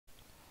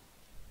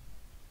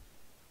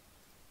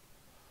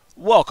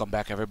Welcome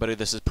back, everybody.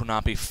 This is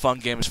Ponnampi, Fun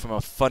Games from a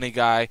Funny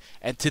Guy,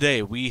 and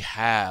today we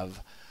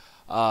have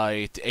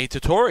a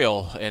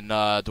tutorial in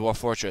Dwarf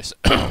Fortress.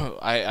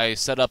 I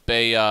set up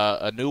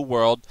a new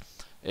world.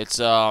 It's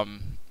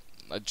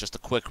just a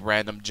quick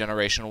random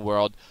generation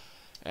world,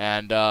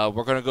 and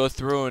we're gonna go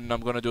through and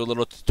I'm gonna do a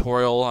little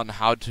tutorial on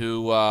how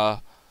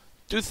to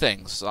do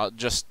things.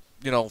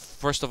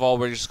 First of all,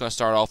 we're just gonna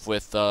start off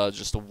with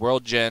just a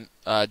world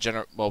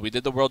well, we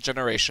did the world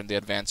generation, the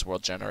advanced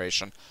world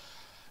generation.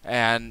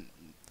 And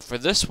for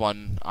this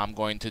one, I'm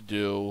going to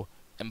do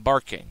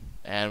embarking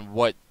and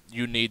what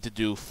you need to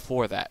do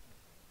for that.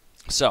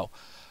 So,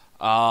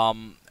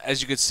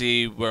 as you can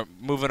see, we're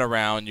moving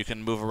around. You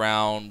can move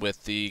around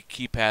with the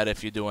keypad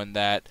if you're doing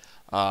that.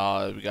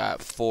 We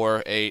got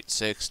 4, 8,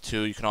 6,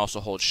 2. You can also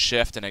hold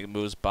shift and it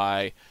moves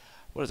by,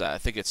 what is that? I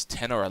think it's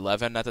 10 or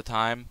 11 at the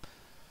time.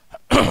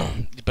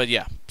 But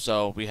yeah,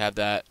 so we have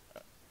that.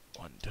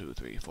 1, 2,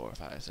 3, 4,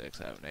 5, 6,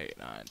 7, 8,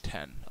 9,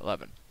 10,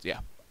 11. Yeah.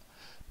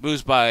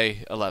 Moves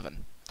by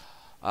 11.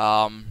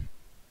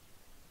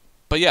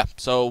 But yeah,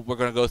 so we're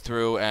going to go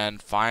through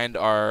and find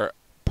our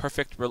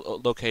perfect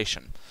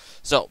location.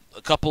 So,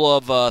 a couple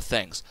of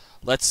things.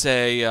 Let's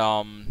say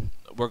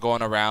we're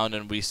going around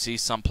and we see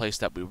someplace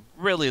that we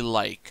really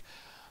like,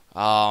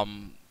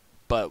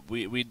 but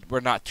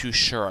we're not too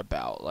sure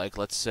about. Like,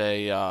 let's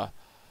say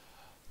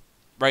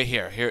right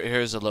here.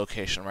 Here's a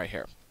location right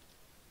here.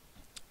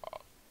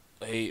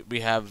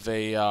 We have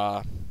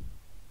a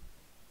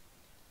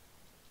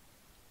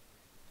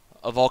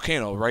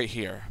volcano right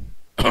here,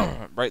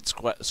 right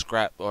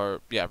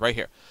right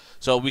here.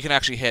 So we can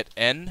actually hit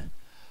N.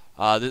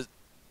 Hit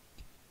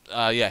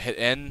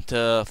N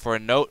for a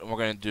note, and we're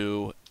gonna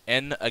do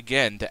N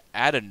again to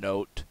add a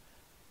note,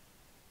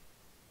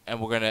 and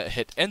we're gonna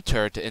hit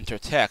Enter to enter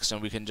text,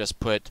 and we can just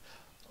put,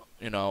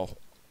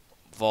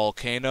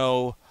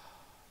 volcano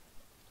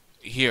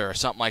here or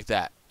something like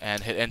that,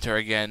 and hit Enter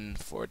again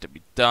for it to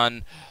be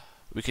done.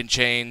 We can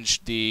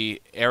change the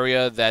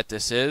area that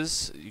this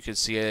is. You can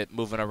see it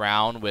moving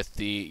around with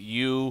the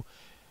U,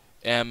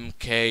 M,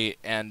 K,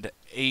 and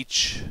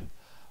H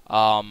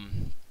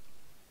buttons.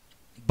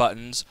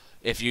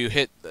 If you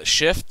hit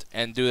Shift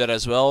and do that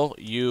as well,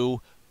 U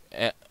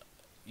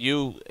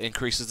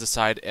increases the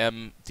side,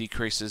 M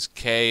decreases,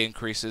 K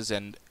increases,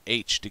 and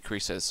H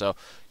decreases. So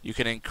you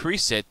can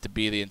increase it to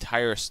be the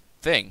entire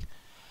thing.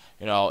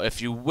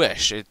 If you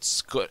wish.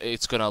 It's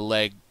gonna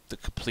lag the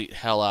complete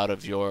hell out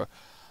of your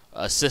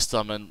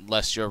system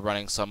unless you're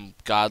running some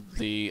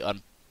godly,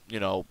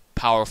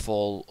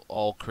 powerful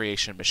all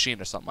creation machine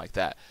or something like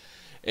that.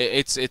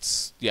 You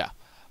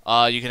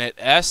can hit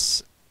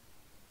S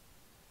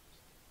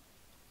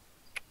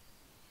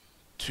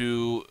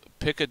to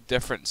pick a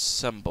different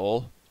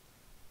symbol.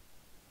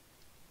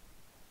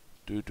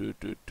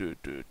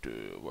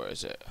 Where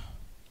is it?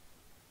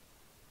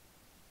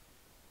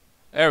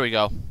 There we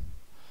go.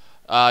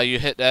 You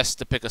hit S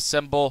to pick a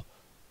symbol,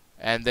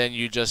 and then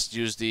you just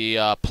use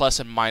the plus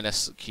and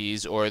minus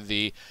keys, or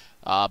the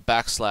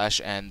backslash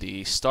and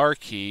the star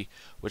key,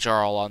 which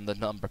are all on the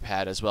number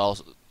pad as well.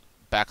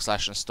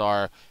 Backslash and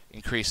star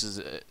increases,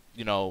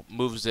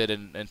 moves it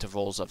in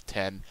intervals of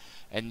 10,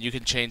 and you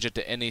can change it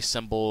to any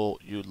symbol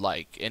you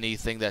like,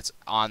 anything that's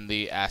on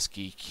the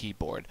ASCII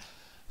keyboard.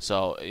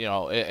 So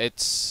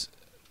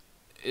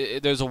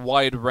there's a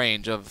wide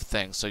range of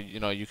things. So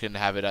you can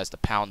have it as the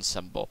pound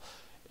symbol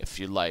if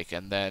you like,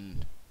 and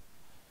then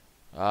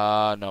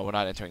no, we're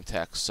not entering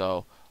text.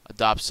 So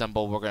adopt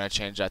symbol, we're going to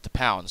change that to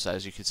pounds.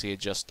 As you can see,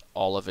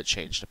 all of it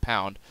changed to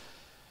pound.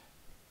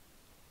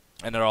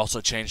 And it also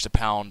changed to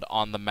pound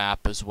on the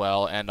map as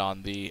well, and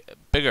on the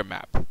bigger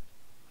map.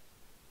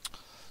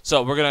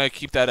 So we're going to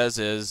keep that as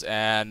is,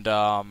 and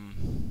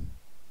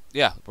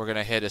yeah, we're going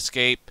to hit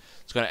escape.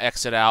 It's going to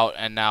exit out,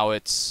 and now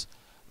it's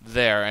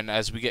there. And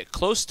as we get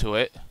close to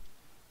it,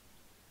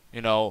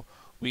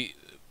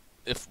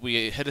 if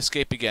we hit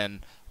escape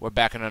again, we're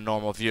back in a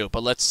normal view.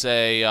 But let's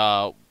say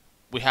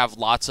we have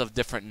lots of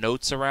different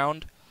notes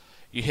around.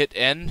 You hit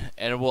N,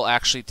 and it will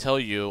actually tell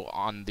you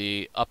on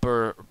the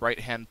upper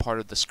right-hand part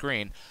of the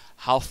screen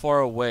how far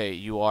away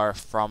you are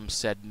from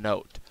said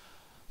note.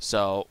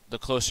 So the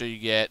closer you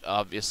get,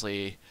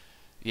 obviously,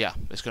 yeah,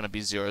 it's going to be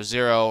 0,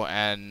 0,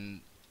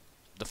 and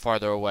the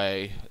farther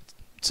away,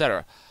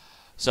 etc.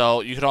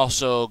 So you can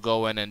also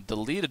go in and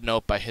delete a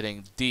note by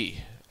hitting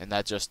D, and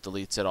that just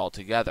deletes it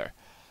altogether,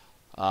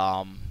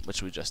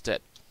 which we just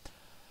did.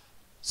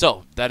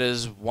 So that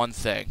is one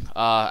thing.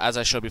 As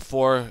I showed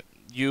before,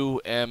 U,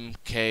 M,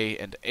 K,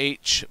 and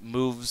H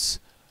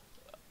moves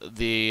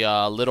the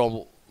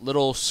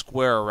little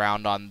square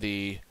around on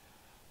the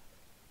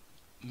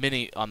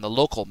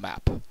local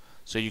map.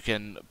 So you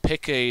can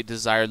pick a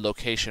desired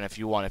location if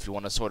you want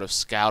to sort of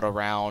scout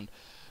around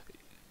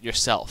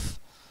yourself.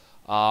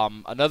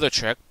 Another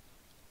trick.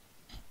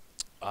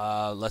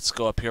 Let's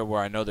go up here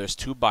where I know there's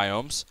 2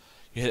 biomes.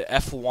 You hit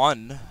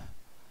F1.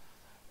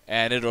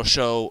 And it'll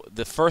show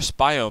the first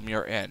biome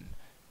you're in.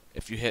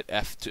 If you hit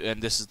F2,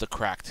 and this is the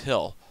Cracked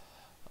Hill,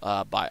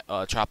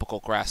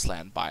 tropical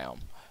grassland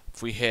biome.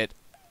 If we hit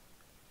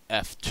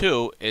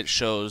F2, it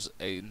shows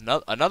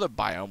another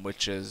biome,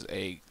 which is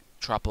a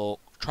tropical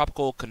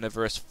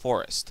coniferous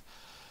forest.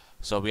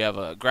 So we have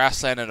a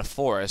grassland and a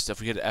forest.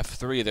 If we hit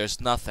F3, there's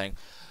nothing.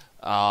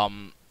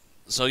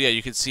 So yeah,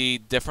 you can see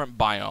different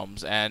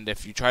biomes, and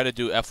if you try to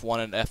do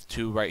F1 and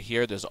F2 right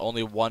here, there's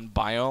only one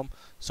biome,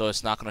 so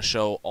it's not going to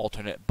show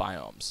alternate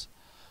biomes.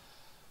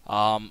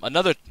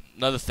 Another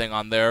thing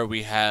on there,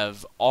 we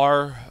have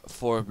R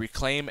for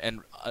reclaim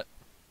and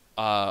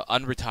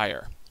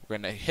unretire. We're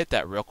going to hit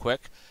that real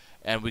quick,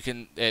 and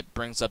it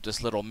brings up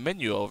this little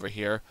menu over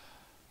here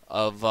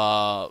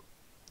of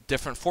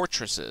different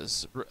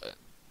fortresses.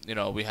 You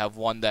know, we have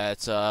one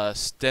that's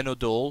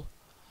Stenodul,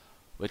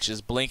 which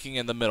is blinking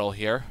in the middle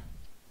here.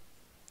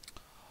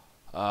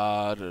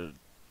 Yeah,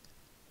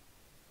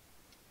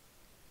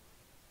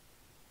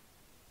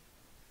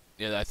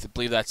 I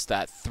believe that's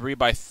that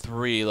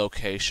 3x3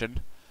 location.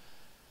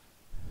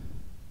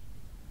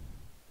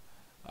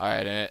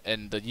 Alright,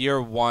 and the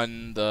year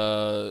 1,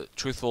 the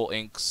truthful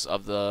inks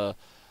of the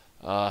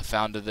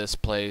founded this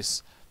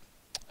place.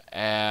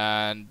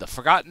 And the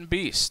Forgotten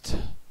Beast,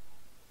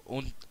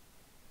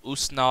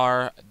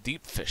 Usnar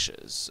Deep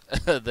Fishes,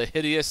 the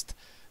hideous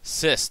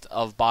cyst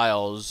of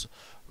biles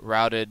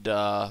routed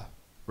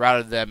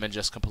them and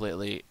just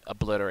completely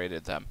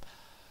obliterated them.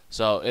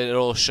 So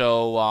it'll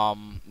show,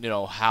 you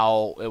know,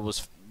 how it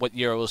was, what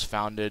year it was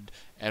founded,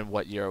 and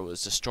what year it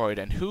was destroyed,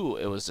 and who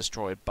it was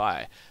destroyed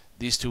by.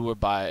 These two were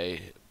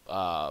by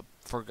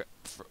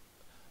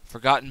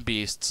Forgotten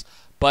Beasts,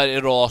 but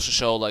it'll also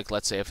show, like,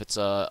 let's say if it's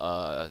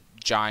a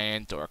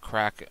giant or a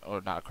kraken,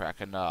 or not a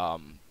kraken,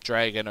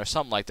 dragon or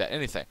something like that,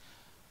 anything.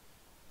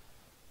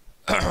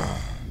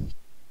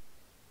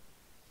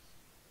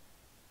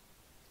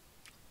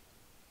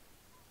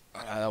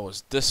 That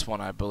was this one,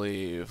 I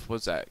believe.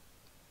 What's that?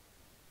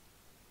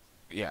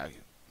 Yeah,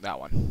 that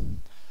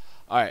one.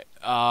 Alright,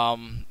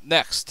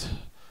 next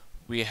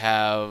we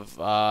have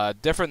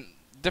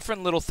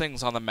different little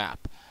things on the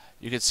map.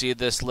 You can see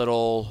this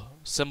little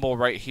symbol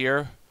right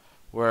here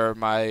where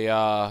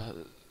my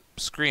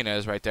screen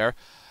is right there.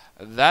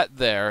 That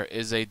there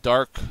is a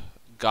dark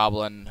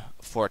goblin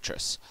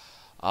fortress.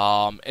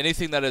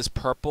 Anything that is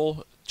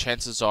purple,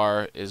 chances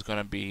are, is going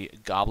to be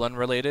goblin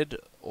related,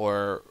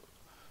 or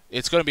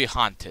it's going to be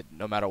haunted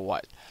no matter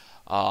what.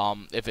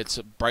 If it's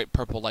bright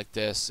purple like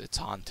this, it's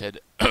haunted.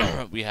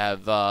 We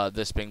have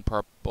this being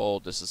purple,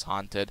 this is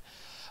haunted.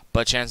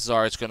 But chances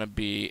are it's going to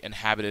be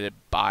inhabited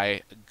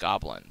by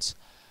goblins.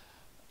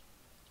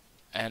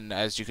 And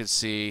as you can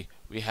see,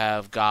 we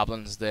have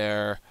goblins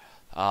there.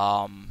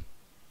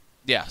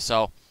 Yeah,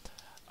 so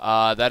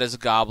that is a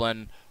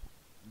goblin.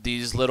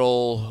 These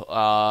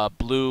little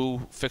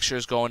blue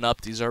fixtures going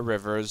up, these are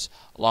rivers,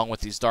 along with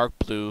these dark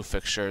blue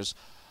fixtures.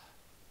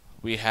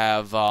 We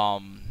have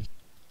over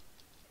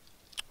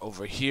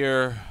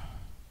here,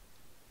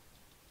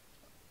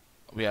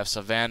 we have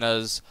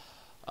savannas,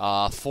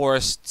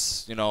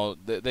 forests. You know,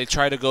 they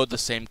try to go the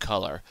same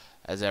color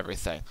as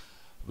everything.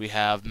 We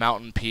have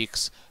mountain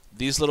peaks.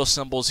 These little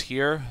symbols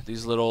here,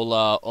 these little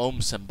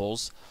ohm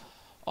symbols,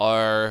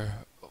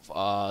 are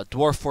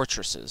dwarf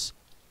fortresses.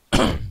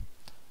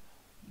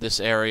 This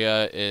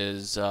area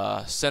is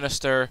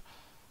sinister.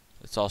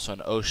 It's also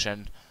an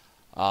ocean.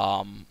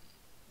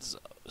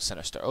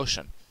 Sinister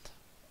ocean.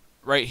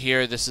 Right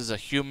here, this is a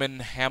human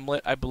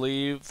hamlet, I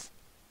believe.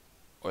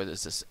 Or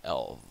is this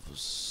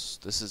elves?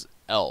 This is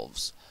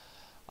elves.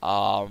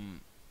 I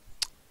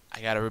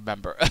gotta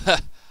remember.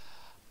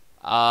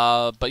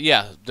 But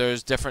yeah,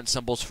 there's different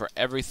symbols for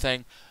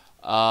everything.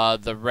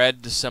 The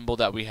red symbol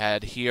that we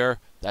had here,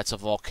 that's a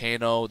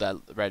volcano, that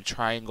red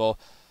triangle.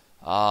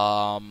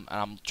 And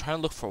I'm trying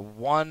to look for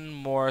one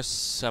more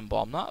symbol.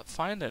 I'm not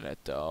finding it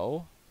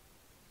though.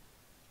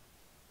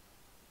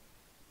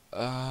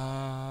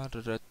 I'm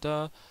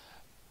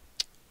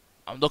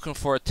looking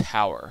for a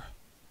tower.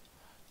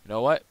 You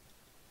know what?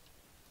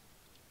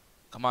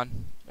 Come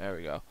on. There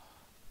we go.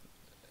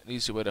 An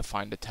easy way to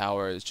find a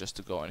tower is just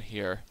to go in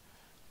here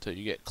till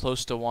you get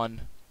close to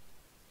one.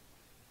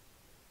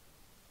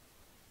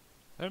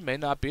 There may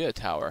not be a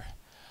tower.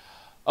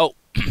 Oh,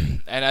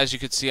 and as you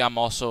can see, I'm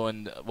also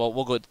in... Well,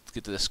 we'll get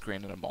to the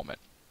screen in a moment.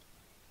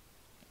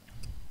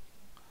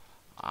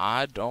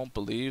 I don't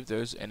believe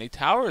there's any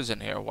towers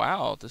in here.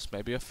 Wow, this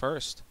may be a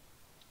first.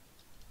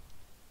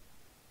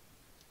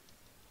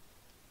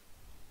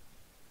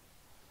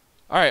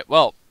 Alright,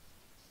 well...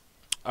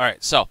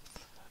 Alright, so...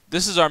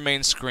 This is our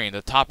main screen.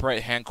 The top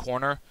right-hand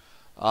corner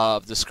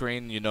of the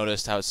screen, you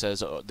noticed how it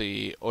says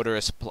the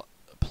odorous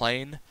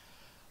plain.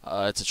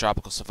 It's a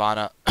tropical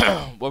savanna.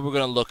 What we're going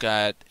to look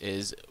at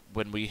is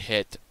when we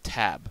hit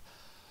tab.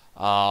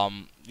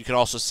 You can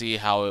also see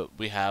how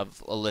we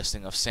have a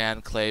listing of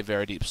sand, clay,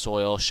 very deep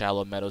soil,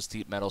 shallow meadows,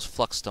 deep meadows,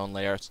 flux-stone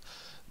layers.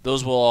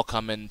 Those will all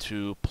come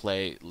into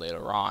play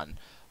later on.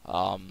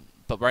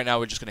 But right now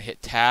we're just going to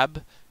hit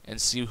tab and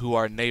see who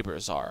our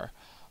neighbors are.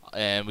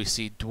 And we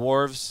see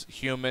dwarves,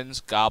 humans,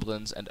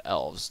 goblins, and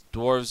elves.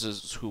 Dwarves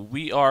is who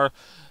we are,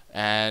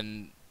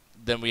 and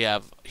then we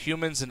have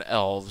humans and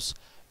elves.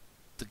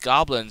 the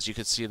goblins, you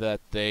can see that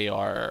they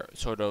are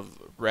sort of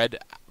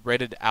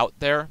reded out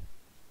there,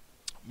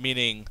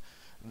 meaning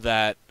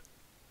that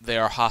they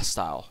are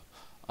hostile.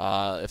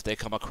 If we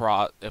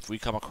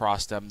come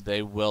across them,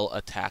 they will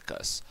attack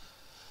us.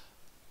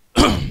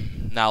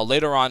 Now,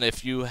 later on,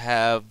 if you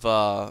have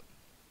a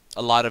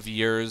lot of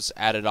years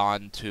added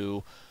on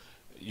to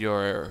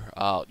your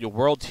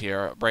world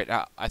here, right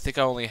now, I think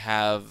I only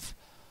have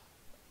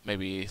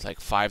maybe like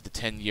 5 to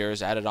 10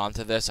 years added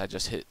onto this. I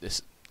just hit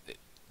this,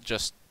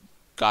 just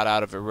got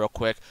out of it real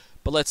quick.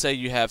 But let's say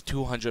you have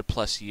 200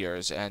 plus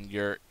years and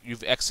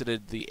you've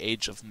exited the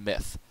age of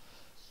myth.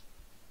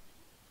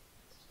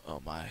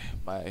 Oh my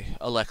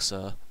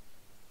Alexa.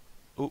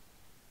 Oop.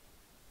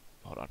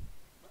 Hold on.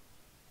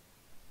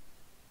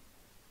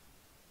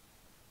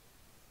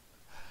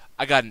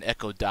 I got an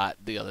Echo Dot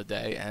the other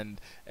day, and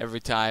every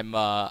time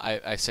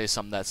I say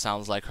something that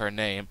sounds like her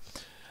name,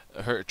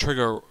 her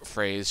trigger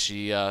phrase,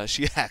 she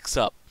hacks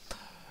up.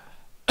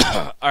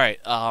 All right,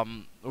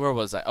 where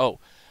was I? Oh,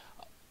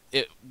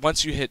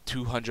 once you hit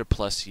 200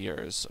 plus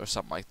years or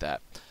something like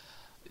that,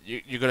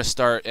 you're gonna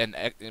start, and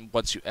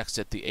once you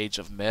exit the age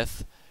of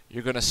myth,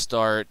 you're gonna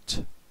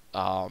start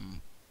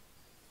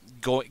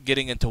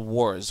getting into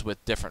wars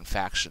with different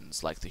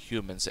factions like the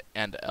humans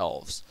and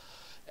elves,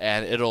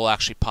 and it'll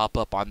actually pop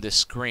up on this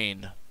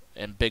screen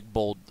in big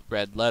bold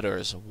red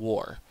letters,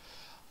 war.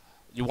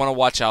 You want to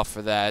watch out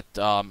for that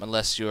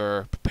unless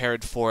you're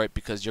prepared for it,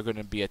 because you're going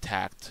to be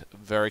attacked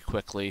very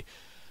quickly,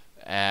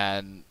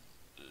 and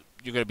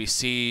you're going to be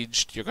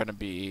sieged, you're going to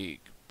be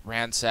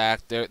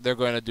ransacked. They're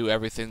going to do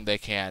everything they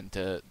can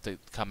to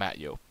come at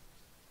you.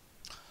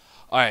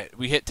 Alright,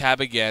 we hit tab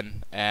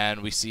again,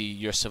 and we see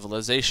your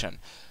civilization.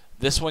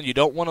 This one, you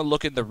don't want to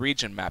look in the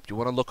region map. You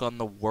want to look on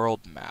the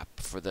world map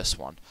for this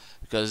one,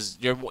 because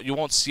you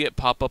won't see it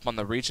pop up on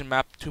the region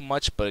map too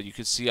much, but you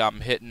can see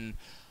I'm hitting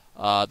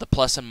the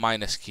plus and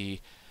minus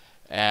key,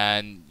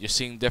 and you're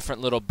seeing different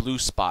little blue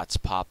spots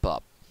pop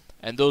up,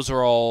 and those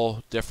are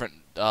all different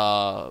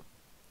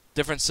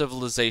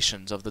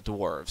civilizations of the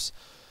dwarves.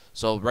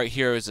 So right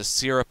here is a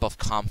syrup of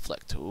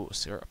conflict. Ooh,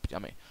 syrup,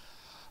 yummy.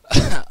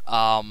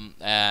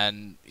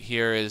 And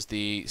here is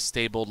the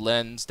stable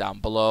lens down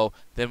below.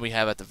 Then we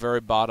have at the very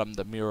bottom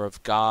the mirror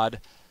of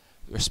God,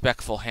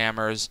 respectful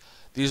hammers.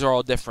 These are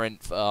all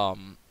different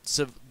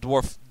dwarven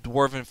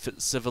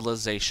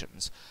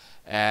civilizations,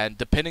 and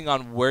depending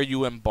on where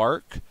you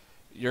embark,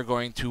 you're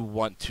going to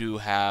want to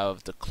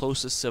have the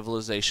closest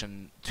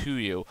civilization to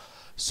you,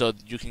 so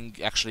you can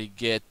actually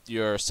get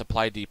your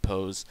supply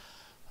depots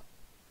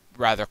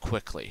rather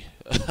quickly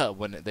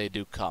when they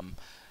do come.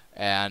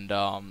 And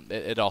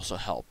it also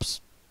helps.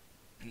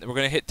 We're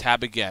going to hit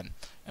tab again,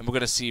 and we're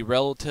going to see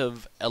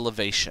relative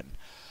elevation.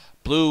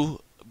 Blue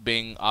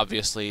being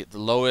obviously the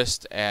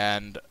lowest,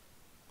 and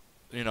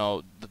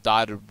the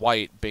dotted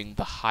white being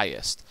the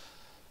highest.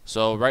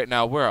 So right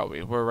now, where are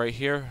we? We're right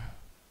here.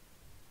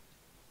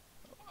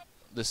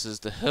 This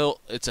is the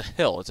hill. It's a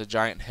hill. It's a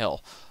giant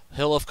hill.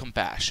 Hill of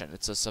Compassion.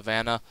 It's a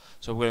savanna.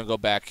 So we're going to go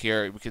back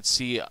here. We can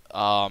see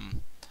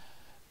in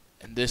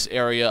this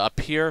area up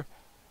here,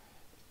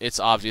 it's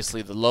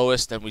obviously the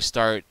lowest, and we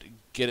start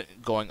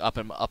going up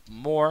and up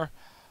more,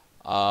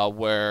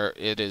 where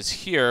it is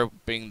here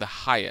being the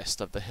highest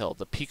of the hill,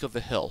 the peak of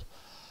the hill.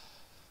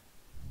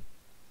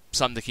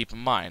 Something to keep in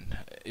mind.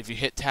 If you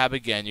hit tab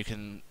again, you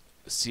can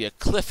see a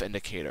cliff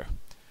indicator,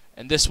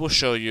 and this will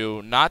show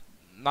you not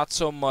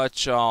so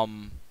much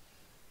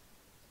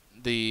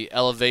the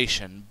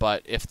elevation,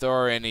 but if there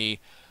are any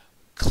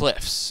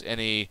cliffs,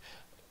 any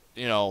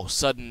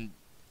sudden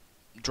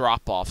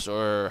drop-offs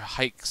or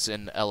hikes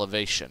in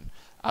elevation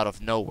out of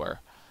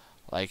nowhere.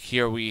 Like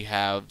here we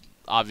have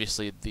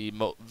obviously the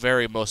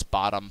very most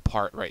bottom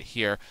part right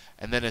here,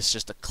 and then it's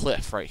just a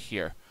cliff right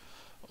here.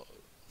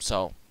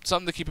 So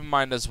something to keep in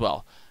mind as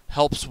well.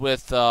 Helps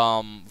with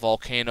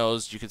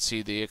volcanoes. You can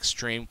see the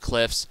extreme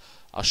cliffs.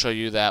 I'll show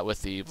you that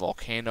with the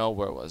volcano.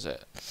 Where was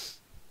it?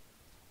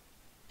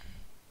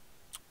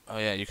 Oh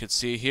yeah, you can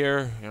see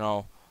here,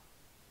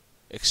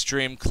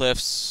 extreme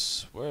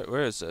cliffs.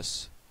 Where is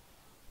this?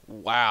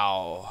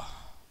 Wow,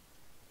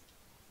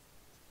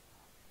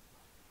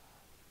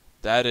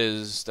 that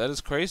is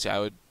crazy.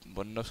 I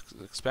wouldn't have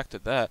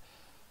expected that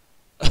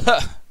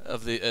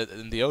of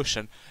in the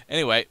ocean.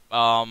 Anyway,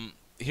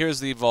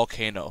 here's the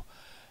volcano,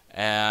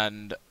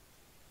 and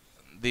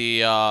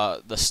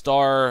the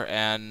star,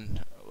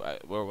 and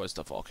where was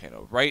the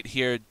volcano? Right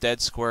here,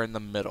 dead square in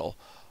the middle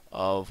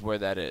of where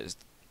that is.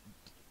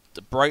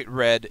 The bright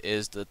red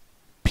is the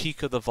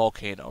peak of the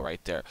volcano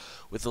right there,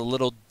 with a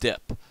little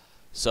dip.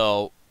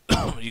 So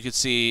you can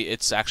see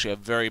it's actually a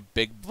very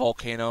big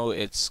volcano.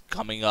 It's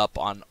coming up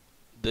on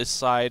this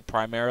side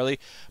primarily,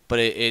 but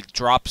it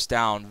drops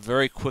down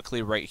very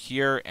quickly right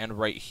here and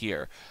right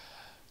here.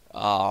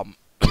 That's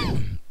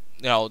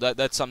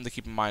something to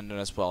keep in mind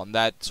as well, and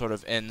that sort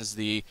of ends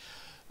the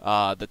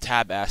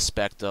tab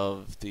aspect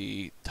of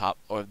the top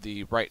or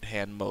the right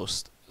hand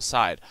most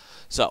side.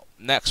 So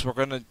next we're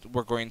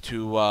going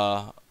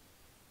to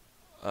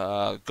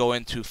go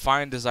into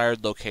find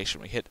desired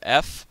location. We hit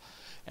F,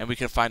 and we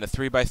can find a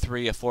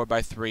 3x3, a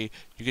 4x3.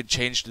 You can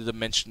change the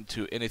dimension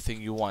to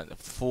anything you want,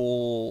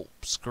 full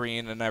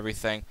screen and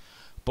everything.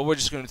 But we're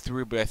just going to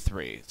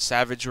 3x3.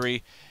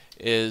 Savagery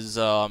is,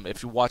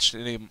 if you watched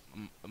any of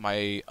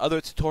my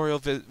other tutorial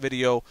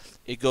video,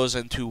 it goes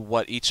into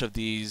what each of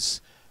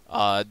these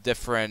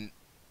different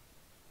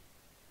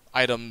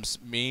items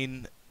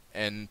mean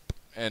in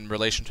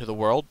relation to the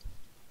world.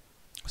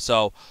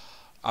 So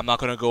I'm not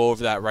going to go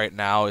over that right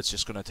now. It's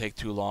just going to take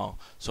too long.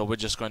 So I'm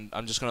just going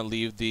to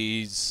leave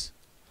these.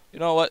 You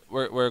know what?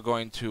 We're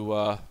going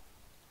to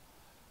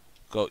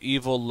go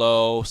evil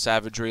low,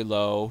 savagery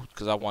low,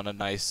 because I want a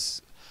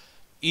nice,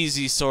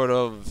 easy sort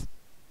of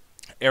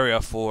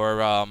area for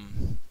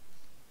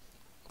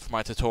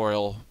my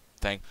tutorial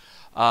thing.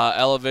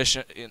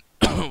 Elevation,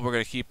 we're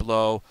going to keep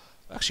low.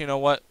 Actually, you know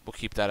what? We'll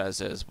keep that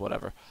as is.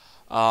 Whatever.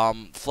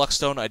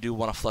 Flexstone, I do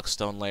want a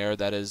flexstone layer.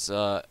 That is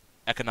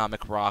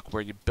economic rock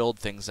where you build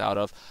things out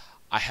of.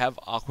 I have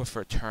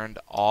aquifer turned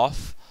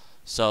off,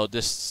 so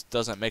this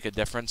doesn't make a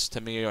difference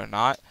to me or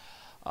not.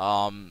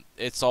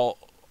 It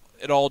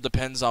all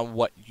depends on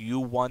what you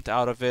want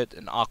out of it.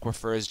 An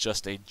aquifer is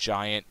just a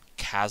giant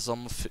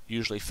chasm,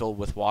 usually filled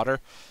with water.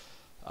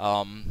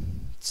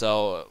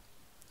 So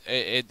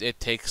it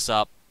takes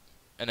up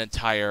an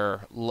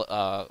entire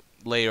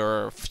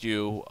layer or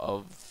few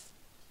of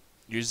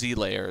your Z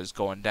layers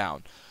going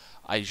down.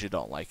 I usually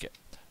don't like it.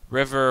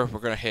 River, we're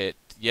going to hit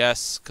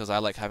yes, because I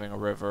like having a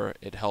river.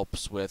 It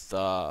helps with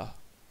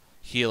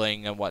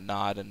healing and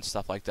whatnot and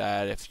stuff like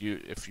that. If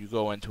you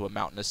go into a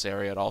mountainous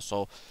area, it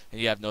also, and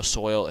you have no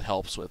soil, it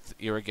helps with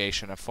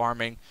irrigation and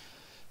farming.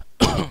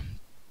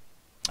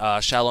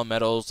 Shallow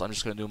metals, I'm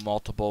just going to do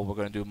multiple. We're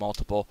going to do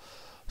multiple.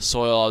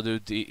 Soil, I'll do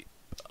deep.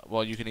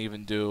 Well, you can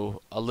even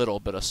do a little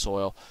bit of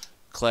soil.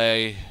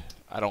 Clay,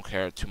 I don't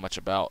care too much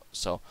about.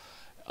 So,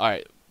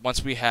 alright,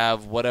 once we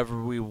have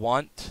whatever we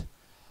want,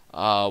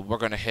 we're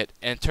going to hit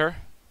enter.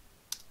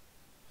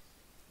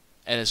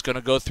 And it's going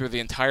to go through the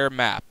entire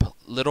map,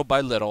 little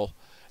by little,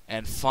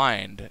 and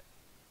find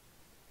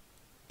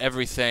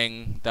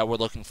everything that we're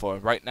looking for.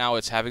 Right now,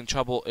 it's having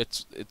trouble.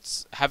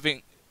 It's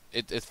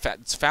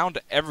found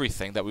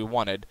everything that we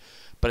wanted,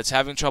 but it's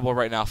having trouble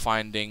right now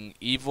finding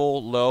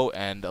evil, low,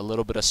 and a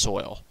little bit of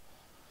soil.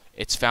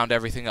 It's found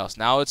everything else.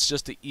 Now it's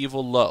just the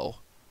evil low.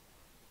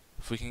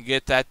 If we can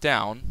get that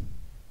down,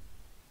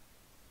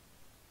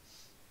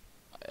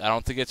 I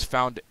don't think it's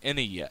found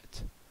any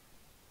yet.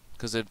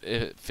 Because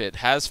if it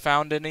has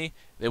found any,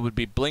 it would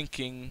be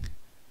blinking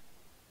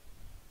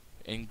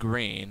in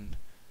green.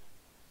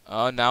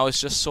 Now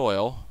it's just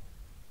soil.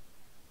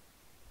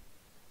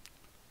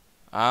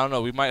 I don't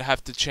know. We might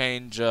have to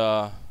change.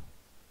 I'll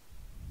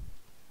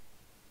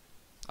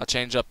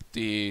change up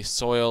the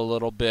soil a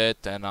little bit,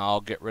 and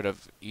I'll get rid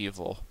of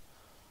evil.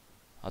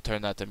 I'll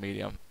turn that to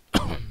medium.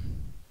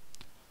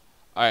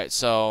 Alright,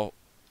 so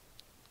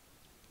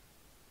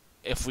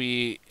if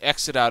we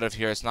exit out of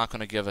here, it's not going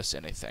to give us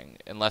anything.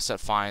 Unless it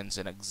finds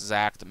an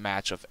exact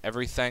match of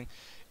everything,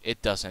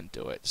 it doesn't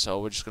do it. So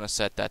we're just going to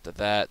set that to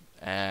that,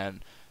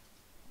 and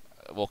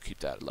we'll keep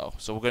that low.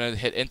 So we're going to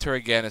hit enter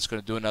again. It's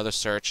going to do another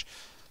search.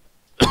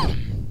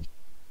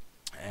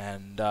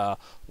 And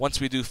once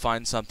we do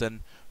find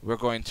something, we're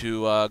going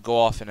to go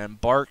off and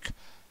embark.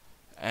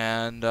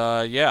 And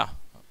yeah,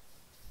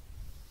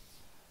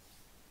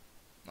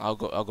 I'll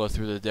go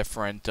through the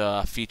different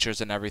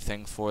features and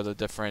everything for the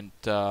different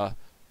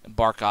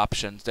embark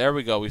options. There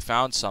we go. We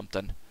found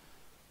something.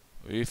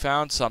 We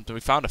found something.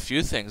 We found a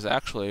few things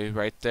actually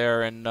right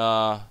there in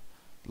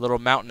little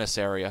mountainous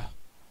area.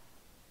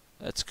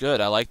 That's good.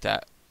 I like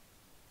that.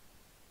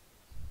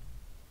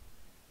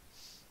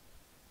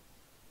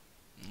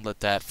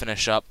 Let that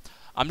finish up.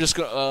 I'm just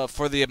gonna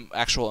for the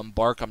actual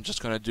embark, I'm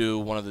just gonna do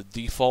one of the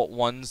default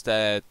ones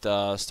that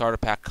starter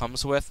pack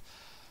comes with,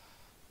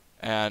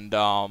 and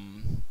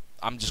I'm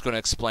just gonna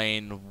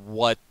explain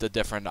what the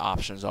different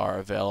options are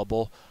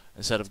available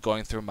instead of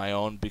going through my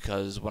own,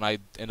 because when I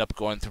end up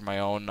going through my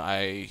own,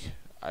 I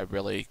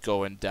really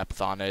go in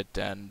depth on it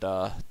and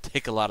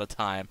take a lot of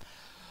time.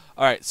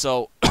 All right,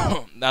 so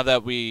now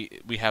that we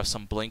have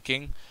some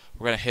blinking,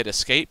 we're gonna hit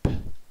escape.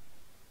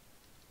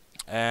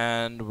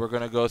 And we're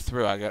going to go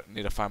through.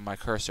 Need to find my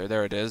cursor.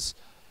 There it is.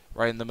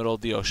 Right in the middle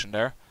of the ocean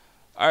there.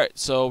 Alright,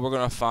 so we're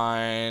going to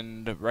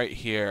find right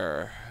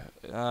here.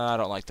 I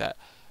don't like that.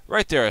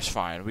 Right there is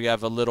fine. We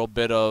have a little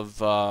bit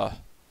of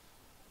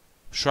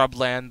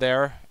shrubland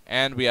there.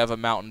 And we have a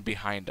mountain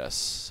behind us.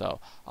 So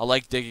I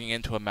like digging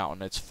into a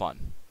mountain. It's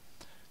fun.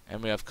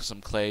 And we have some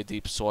clay,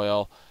 deep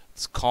soil.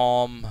 It's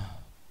calm.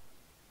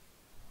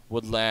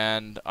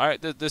 Woodland.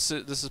 Alright, this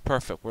is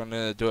perfect. We're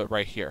going to do it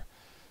right here.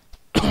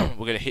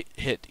 We're going to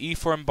hit E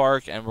for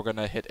embark, and we're going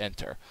to hit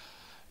enter.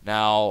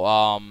 Now,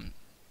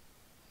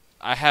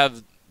 I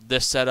have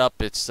this set up.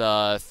 It's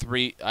I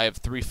have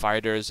 3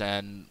 fighters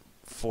and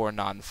 4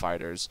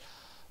 non-fighters.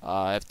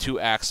 I have 2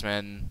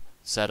 axemen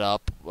set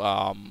up.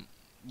 We'll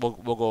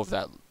go over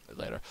that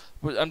later.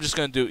 I'm just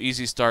going to do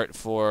easy start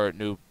for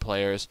new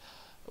players.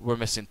 We're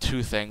missing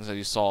 2 things, as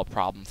you saw a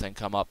problem thing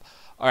come up.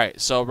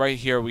 Alright, so right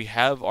here we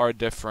have our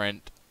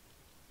different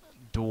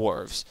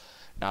dwarves.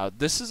 Now,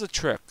 this is a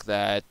trick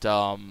that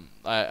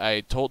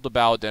I told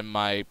about in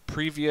my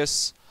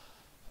previous,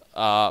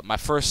 my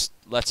first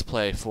Let's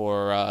Play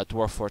for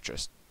Dwarf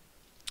Fortress.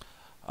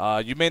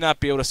 You may not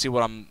be able to see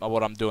what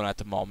I'm doing at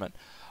the moment,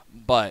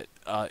 but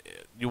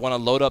you want to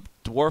load up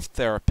Dwarf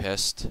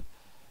Therapist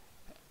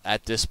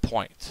at this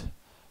point.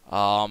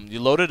 You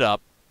load it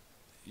up.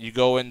 You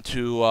go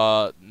into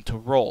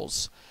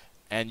roles,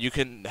 and you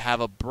can have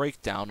a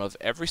breakdown of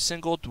every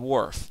single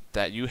dwarf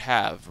that you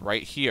have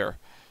right here.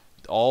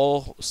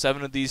 All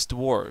 7 of these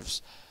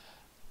dwarves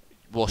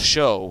will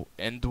show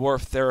in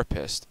Dwarf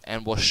Therapist,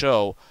 and will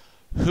show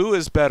who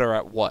is better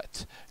at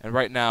what. And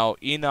right now,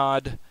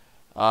 Enod,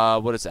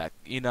 what is that?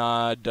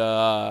 Enod,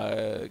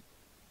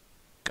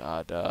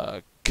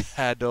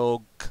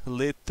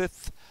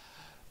 Cadoclithith.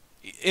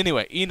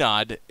 Anyway,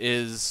 Enod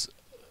is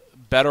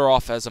better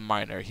off as a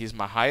miner. He's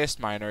my highest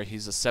miner.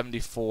 He's a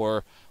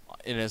 74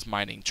 in his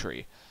mining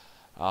tree.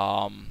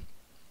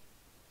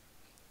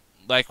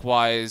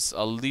 Likewise,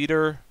 a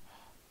leader.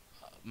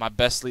 My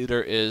best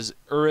leader is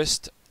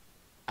Urist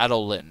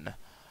Adolin.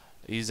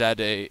 He's at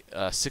a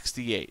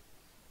 68.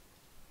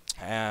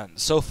 And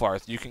so far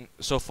you can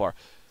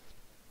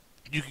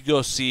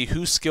go see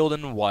who's skilled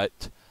in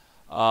what.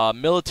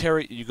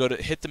 Military, you go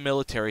to hit the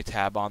military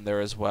tab on there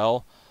as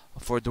well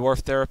for Dwarf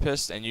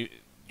Therapist, and you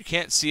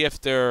can't see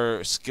if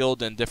they're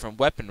skilled in different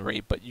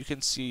weaponry, but you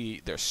can see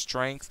their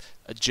strength,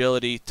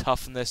 agility,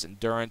 toughness,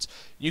 endurance.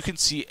 You can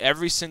see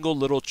every single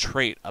little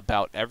trait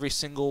about every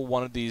single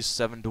one of these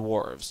 7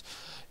 dwarves.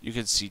 You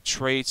can see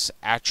traits,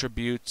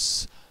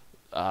 attributes,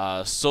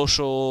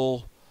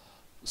 social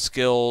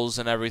skills,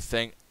 and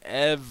everything.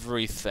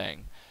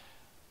 Everything.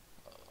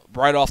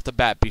 Right off the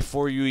bat,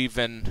 before you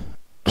even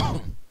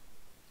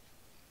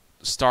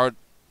start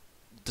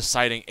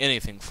deciding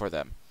anything for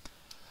them.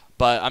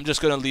 But I'm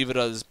just going to leave it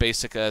as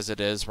basic as it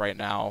is right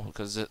now,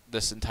 because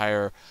this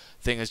entire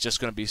thing is just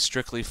going to be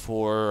strictly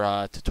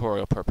for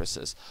tutorial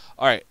purposes.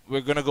 Alright, we're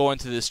going to go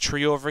into this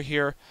tree over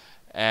here,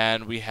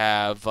 and we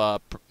have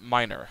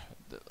miner.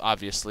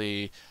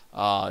 Obviously,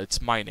 it's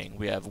mining.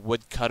 We have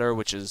woodcutter,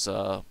 which is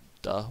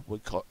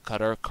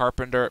woodcutter,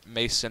 carpenter,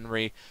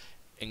 masonry.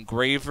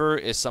 Engraver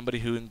is somebody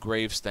who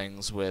engraves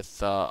things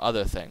with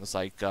other things,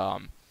 like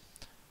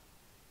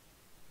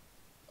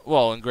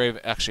well,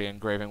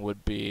 engraving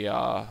would be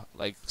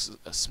like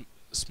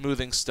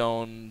smoothing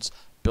stones,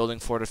 building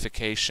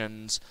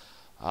fortifications,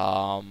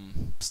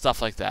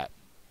 stuff like that.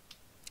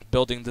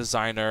 Building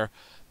designer,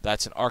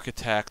 that's an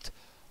architect.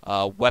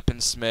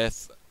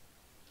 Weaponsmith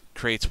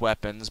creates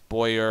weapons.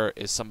 Bowyer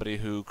is somebody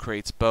who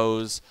creates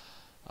bows,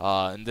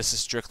 and this is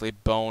strictly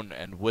bone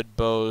and wood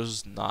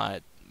bows,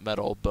 not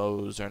metal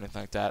bows or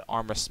anything like that.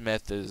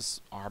 Armorsmith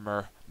is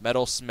armor.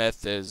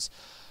 Metalsmith is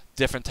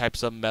different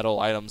types of metal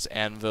items,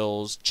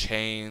 anvils,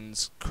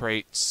 chains,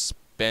 crates,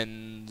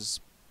 bins,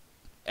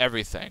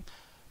 everything.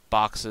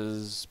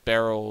 Boxes,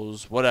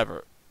 barrels,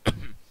 whatever.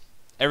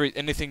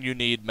 Anything you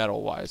need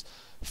metal-wise.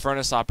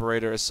 Furnace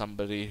operator is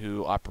somebody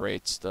who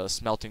operates the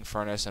smelting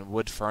furnace and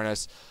wood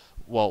furnace.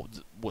 Well,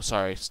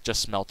 sorry,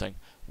 just smelting.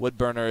 Wood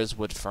burner is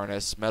wood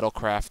furnace. Metal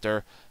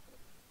crafter,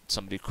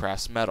 somebody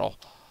crafts metal.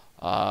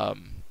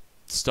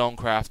 Stone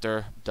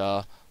crafter,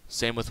 duh.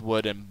 Same with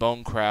wood. And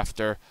bone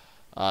crafter,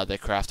 they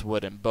craft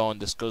wood and bone.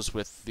 This goes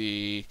with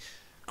the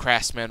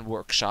craftsman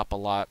workshop a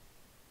lot.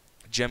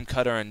 Gem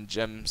cutter and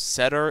gem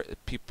setter.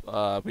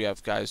 We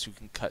have guys who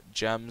can cut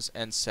gems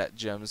and set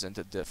gems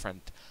into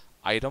different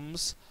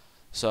items.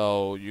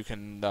 So you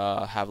can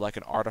have like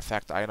an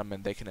artifact item,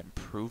 and they can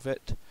improve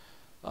it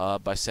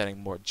by setting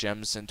more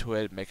gems into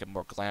it, make it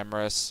more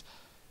glamorous.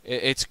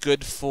 It's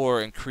good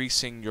for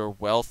increasing your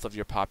wealth of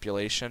your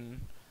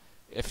population,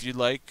 if you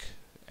like,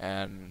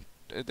 and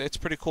it's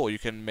pretty cool. You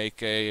can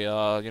make a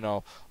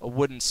a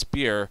wooden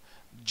spear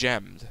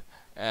gemmed,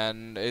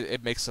 and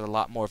it makes it a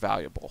lot more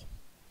valuable.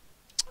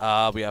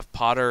 We have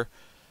potter,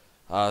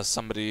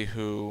 somebody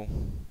who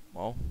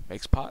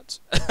makes pots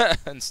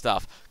and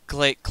stuff.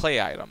 Clay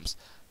items.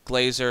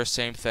 Glazer,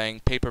 same thing.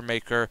 Paper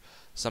maker,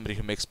 somebody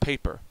who makes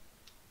paper.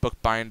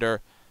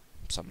 Bookbinder,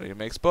 somebody who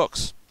makes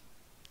books.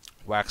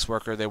 Wax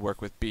worker, they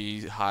work with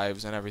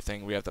beehives and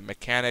everything. We have the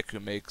mechanic who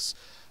makes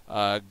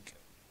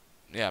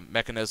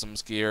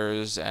mechanisms,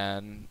 gears,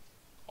 and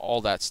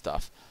all that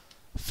stuff.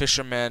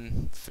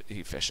 Fisherman,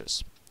 he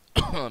fishes.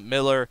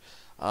 Miller,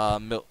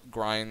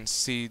 grinds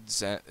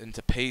seeds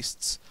into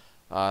pastes.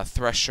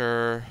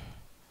 Thresher,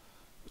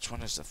 which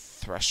one is the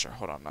thresher?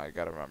 Hold on, I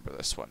gotta remember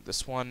this one.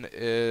 This one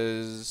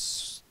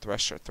is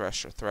thresher.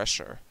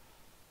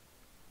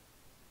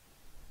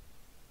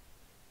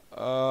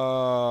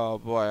 Oh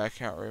boy, I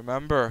can't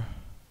remember.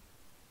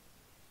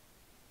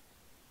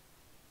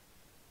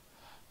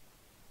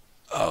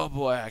 Oh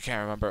boy, I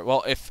can't remember.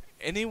 Well, if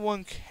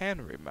anyone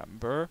can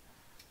remember,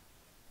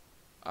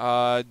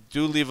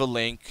 do leave a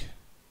link.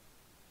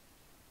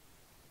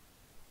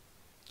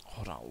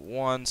 Hold on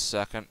 1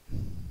 second.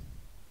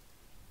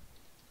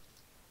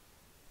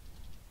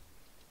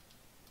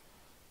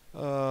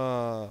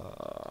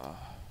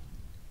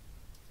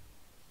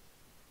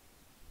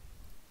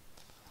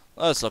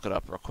 Let's look it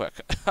up real quick.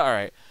 All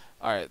right.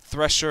 All right.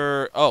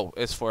 Thresher. Oh,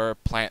 it's for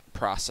plant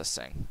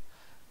processing.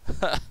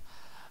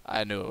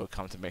 I knew it would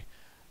come to me.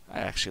 I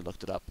actually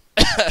looked it up.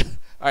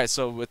 Alright,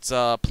 so it's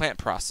a plant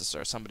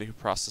processor, somebody who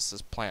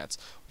processes plants,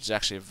 which is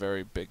actually a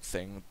very big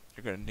thing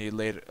you're going to need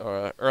later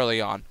or early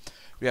on.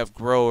 We have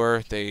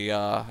grower.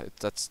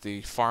 That's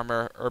the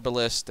farmer.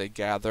 Herbalist. They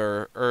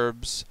gather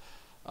herbs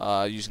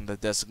using the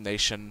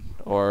designation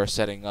or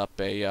setting up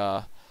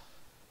an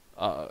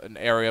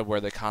area where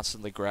they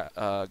constantly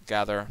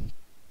gather.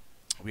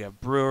 We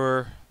have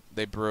brewer.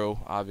 They brew,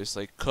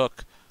 obviously.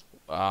 Cook.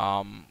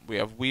 We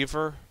have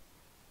weaver.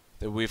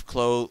 They weave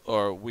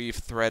weave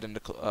thread into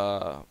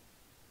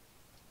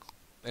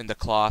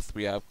cloth.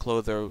 We have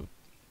clother,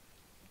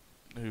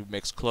 who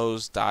makes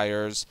clothes.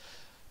 Dyers.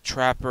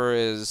 Trapper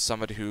is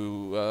somebody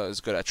who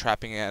is good at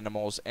trapping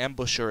animals.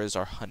 Ambusher is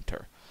our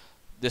hunter.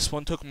 This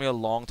one took me a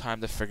long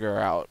time to figure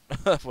out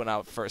when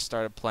I first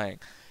started playing.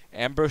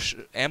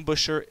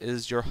 Ambusher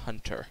is your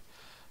hunter.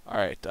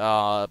 Alright,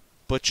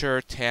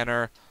 butcher,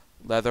 tanner,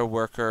 leather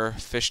worker,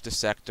 fish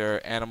dissector,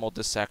 animal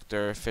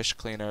dissector, fish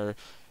cleaner,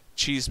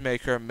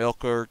 cheesemaker,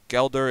 milker.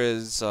 Gelder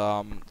is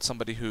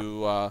somebody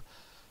who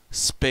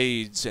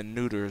spades and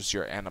neuters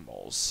your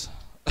animals.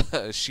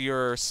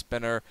 Shearer,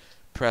 spinner,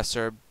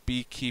 presser,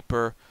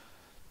 beekeeper,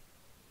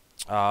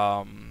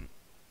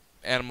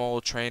 animal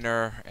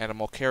trainer,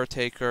 animal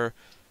caretaker.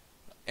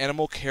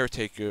 Animal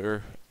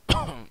caretaker,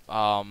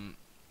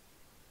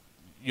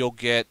 you'll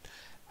get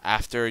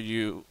after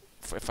you,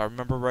 if I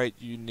remember right,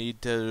 you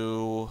need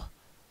to,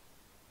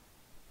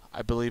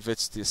 I believe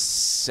it's the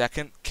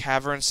second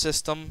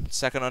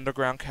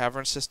underground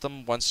cavern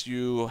system, once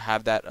you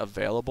have that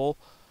available.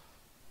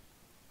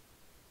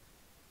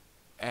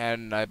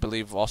 And I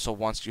believe also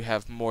once you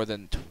have more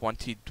than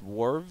 20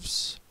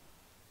 dwarves,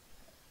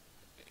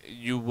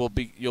 you'll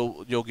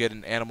get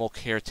an animal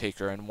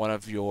caretaker in one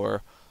of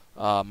your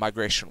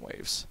migration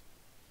waves.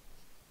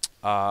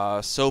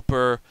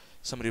 Soaper,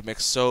 somebody who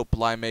makes soap.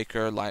 Lime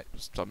maker,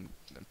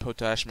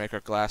 potash maker,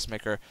 glass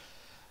maker.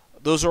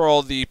 Those are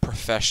all the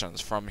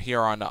professions from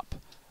here on up.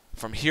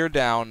 From here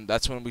down,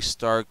 that's when we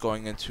start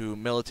going into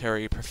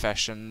military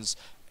professions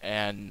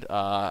and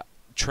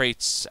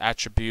traits,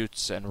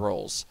 attributes, and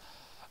roles.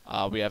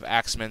 We have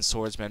axemen,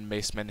 swordsmen,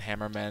 macemen,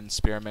 hammermen,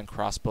 spearmen,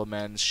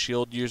 crossbowmen,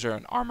 shield user,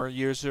 and armor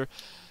user.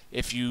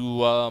 If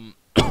you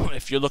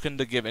if you're looking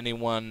to give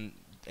anyone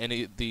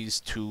any of these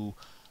 2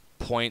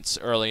 points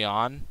early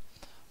on,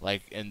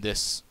 like in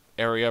this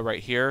area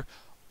right here,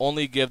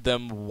 only give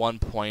them 1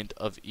 point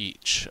of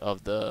each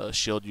of the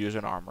shield user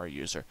and armor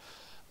user.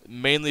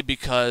 Mainly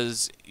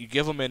because you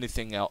give them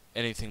anything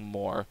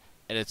more,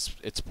 and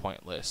it's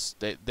pointless.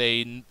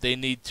 They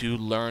need to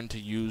learn to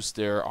use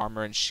their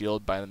armor and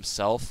shield by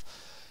themselves,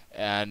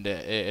 and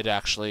it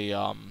actually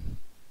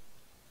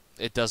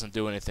it doesn't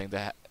do anything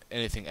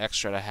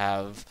extra to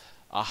have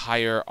a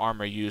higher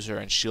armor user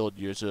and shield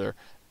user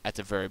at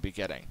the very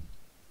beginning.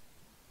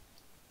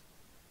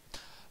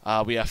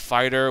 We have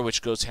fighter,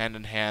 which goes hand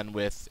in hand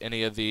with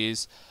any of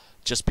these.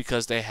 Just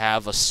because they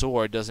have a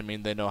sword doesn't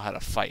mean they know how to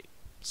fight.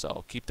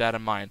 So keep that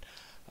in mind.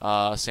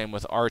 Same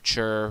with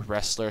archer,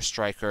 wrestler,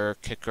 striker,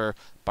 kicker,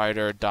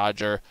 biter,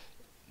 dodger.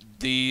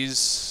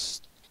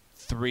 These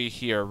 3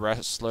 here,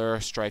 wrestler,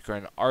 striker,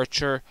 and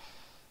archer,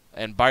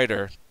 and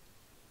biter,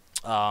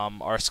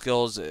 are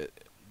skills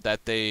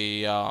that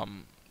they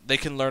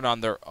can learn on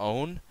their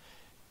own.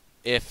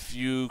 If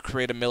you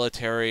create a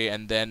military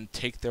and then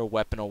take their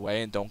weapon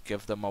away and don't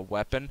give them a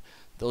weapon,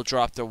 they'll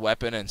drop their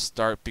weapon and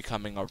start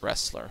becoming a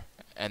wrestler,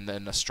 and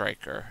then a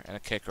striker, and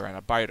a kicker, and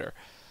a biter.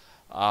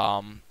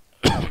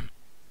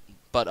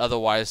 But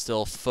otherwise,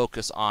 they'll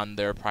focus on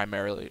their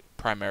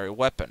primary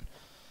weapon.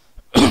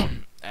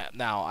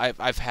 Now,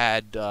 I've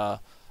had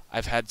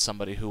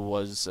somebody who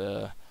was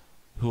a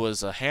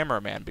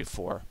hammerman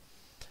before,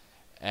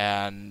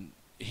 and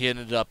he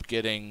ended up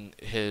getting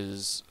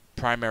his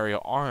primary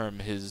arm,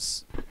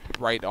 his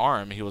right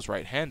arm. He was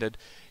right-handed.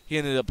 He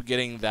ended up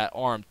getting that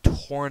arm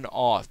torn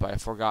off by a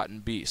forgotten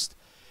beast.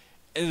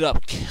 Ended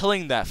up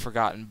killing that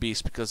forgotten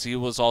beast because he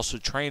was also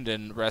trained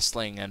in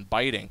wrestling and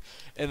biting.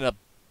 Ended up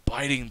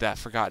biting that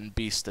forgotten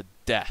beast to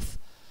death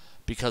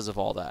because of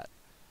all that.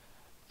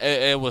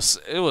 It was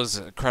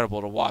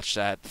incredible to watch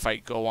that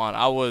fight go on.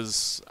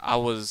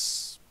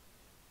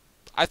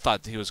 I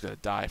thought he was going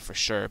to die for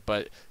sure,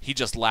 but he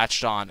just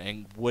latched on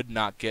and would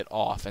not get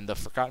off, and the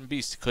forgotten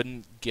beast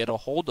couldn't get a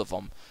hold of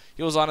him.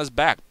 He was on his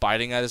back,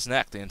 biting at his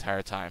neck the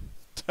entire time.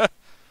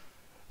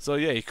 So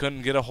yeah, he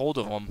couldn't get a hold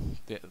of him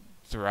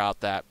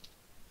throughout that.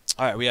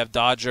 All right, we have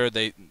dodger.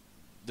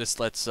 This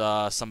lets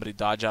somebody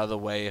dodge out of the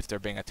way if they're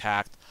being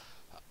attacked.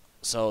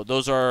 So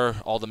those are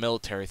all the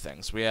military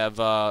things. We have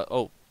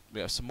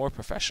we have some more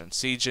professions: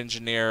 siege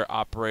engineer,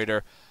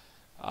 operator.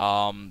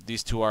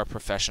 These 2 are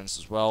professions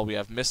as well. We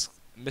have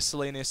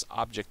miscellaneous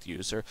object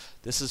user.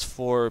 This is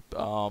for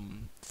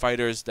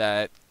fighters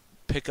that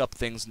pick up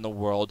things in the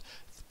world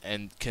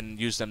and can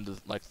use them to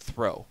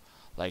throw,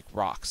 like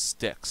rocks,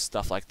 sticks,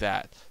 stuff like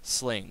that,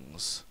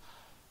 slings.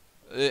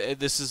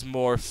 This is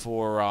more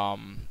for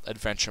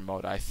adventure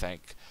mode, I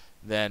think,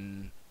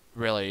 than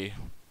really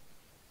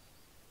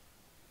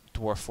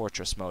Dwarf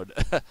Fortress mode.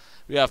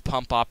 We have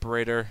pump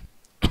operator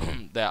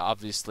that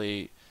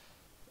obviously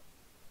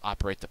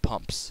operate the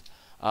pumps.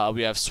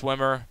 We have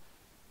swimmer.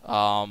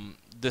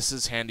 This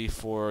is handy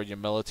for your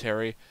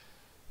military.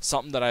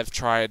 Something that I've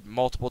tried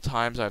multiple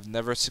times, I've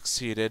never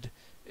succeeded,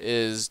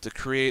 is to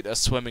create a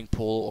swimming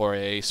pool or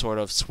a sort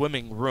of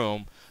swimming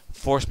room,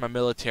 force my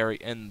military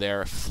in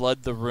there,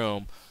 flood the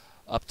room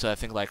up to I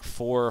think like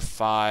 4 or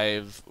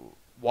 5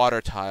 water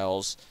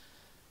tiles,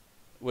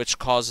 which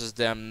causes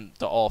them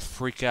to all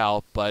freak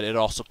out, but it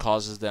also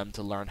causes them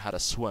to learn how to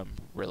swim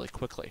really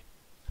quickly.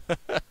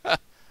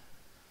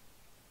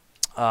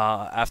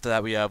 After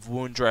that, we have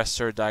wound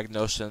dresser,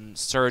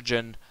 diagnosis,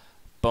 surgeon,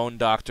 bone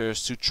doctor,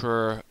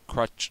 suture,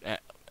 crutch,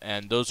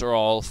 and those are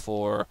all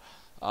for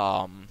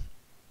a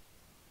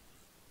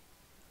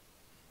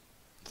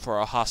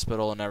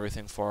hospital and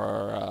everything for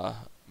our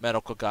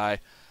medical guy.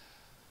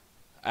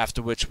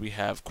 After which we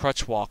have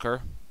crutch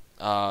walker.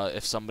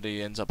 If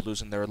somebody ends up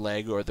losing their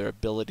leg or their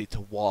ability to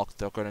walk,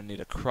 they're going to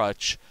need a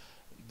crutch.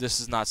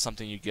 This is not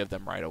something you give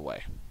them right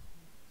away,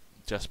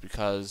 just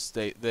because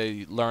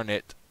they learn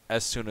it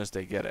as soon as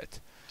they get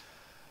it.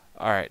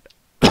 Alright.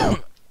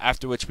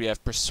 After which we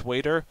have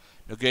persuader,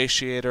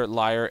 negotiator,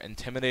 liar,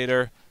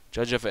 intimidator,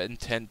 judge of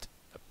intent,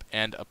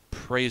 and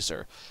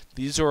appraiser.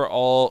 These are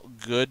all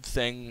good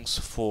things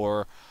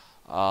for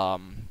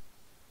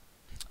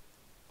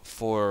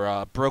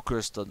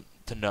brokers to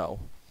know.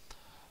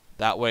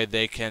 That way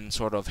they can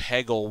sort of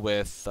haggle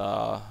with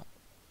the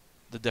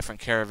different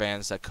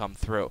caravans that come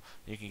through.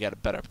 You can get a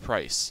better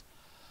price.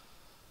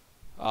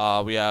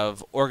 We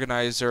have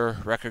organizer,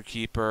 record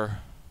keeper,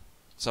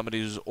 somebody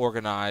who's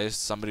organized,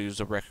 somebody who's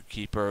a record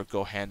keeper,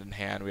 go hand in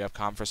hand. We have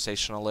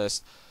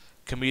conversationalist,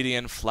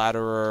 comedian,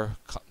 flatterer,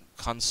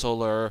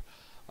 consoler.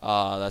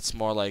 That's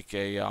more like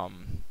a a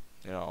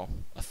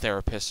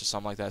therapist or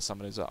something like that.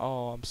 Somebody's like,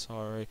 oh, I'm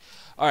sorry.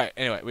 All right.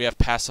 Anyway, we have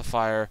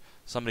pacifier,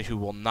 somebody who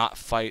will not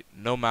fight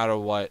no matter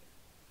what,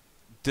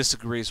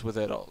 disagrees with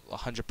it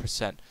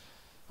 100%.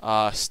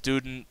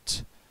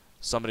 Student,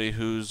 somebody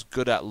who's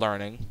good at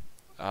learning.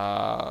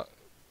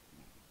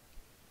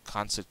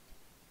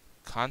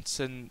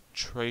 Concentration.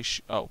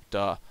 Oh,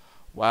 duh.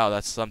 Wow,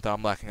 that's something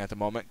I'm lacking at the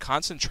moment.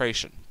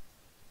 Concentration.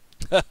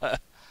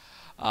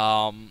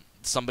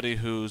 Somebody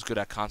who's good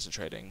at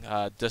concentrating.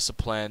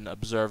 Discipline,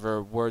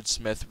 observer,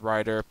 wordsmith,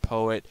 writer,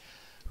 poet,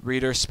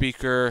 reader,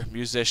 speaker,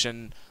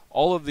 musician.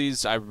 All of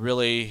these I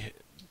really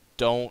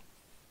don't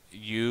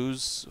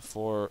use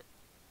for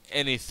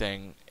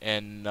anything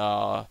in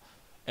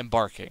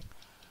embarking,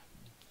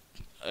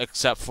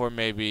 except for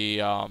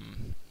maybe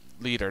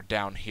leader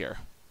down here.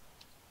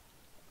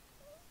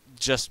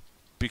 Just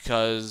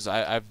because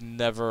I've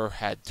never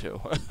had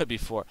to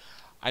before.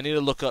 I need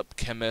to look up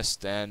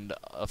chemist and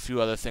a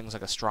few other things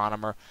like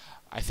astronomer.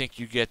 I think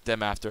you get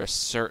them after a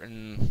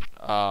certain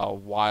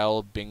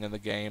while being in the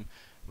game.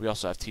 We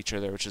also have teacher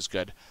there, which is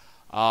good.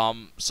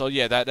 So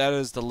yeah, that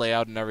is the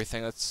layout and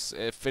everything. That's,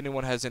 if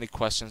anyone has any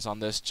questions on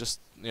this, just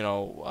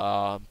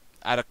add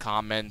a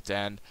comment,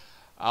 and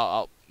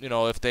I'll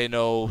if they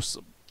know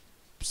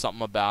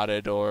something about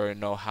it, or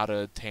know how to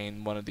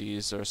attain one of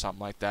these or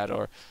something like that,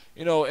 or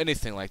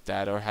anything like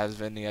that, or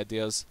has any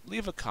ideas,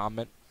 leave a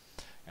comment,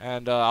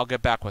 and I'll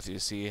get back with you,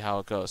 see how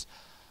it goes.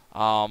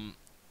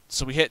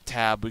 So we hit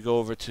tab, we go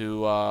over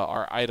to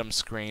our item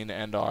screen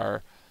and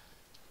our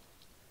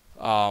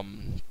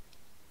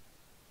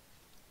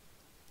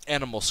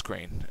animal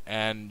screen,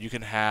 and you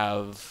can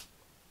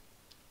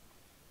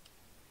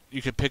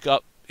pick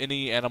up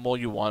any animal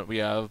you want. We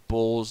have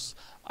bulls.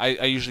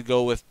 I usually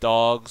go with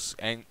dogs,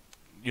 and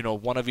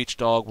one of each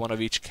dog, one of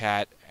each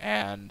cat,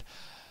 and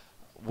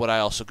what I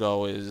also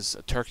go is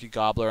a turkey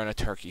gobbler and a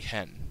turkey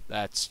hen.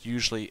 That's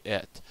usually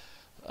it.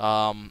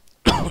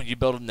 You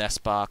build a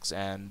nest box,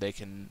 and they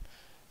can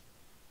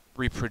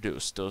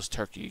reproduce, those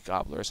turkey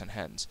gobblers and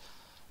hens.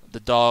 The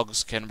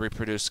dogs can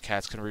reproduce,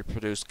 cats can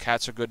reproduce.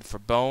 Cats are good for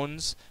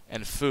bones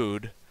and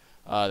food,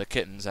 the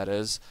kittens, that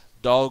is.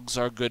 Dogs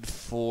are good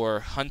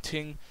for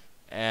hunting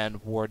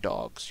and war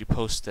dogs. You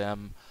post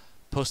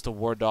the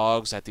war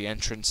dogs at the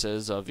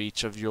entrances of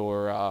each of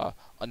your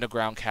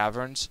underground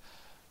caverns,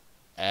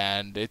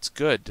 and it's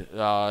good.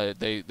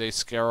 They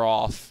scare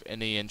off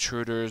any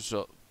intruders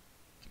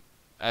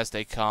as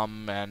they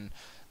come, and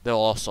they'll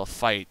also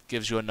fight.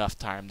 Gives you enough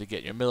time to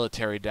get your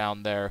military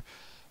down there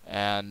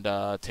and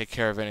take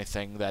care of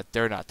anything that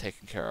they're not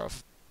taking care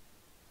of.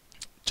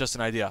 Just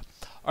an idea.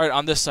 All right,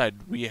 on this side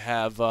we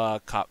have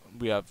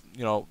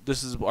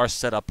this is our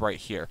setup right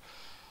here.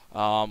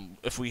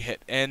 If we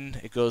hit N,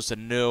 it goes to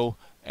new,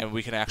 and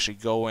we can actually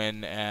go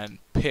in and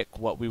pick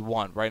what we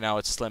want. Right now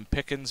it's slim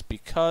pickings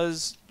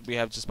because we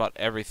have just about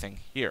everything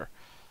here.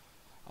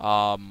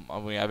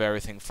 And we have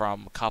everything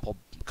from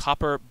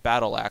copper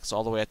battle axe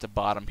all the way at the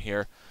bottom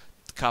here,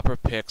 copper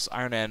picks,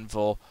 iron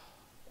anvil.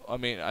 I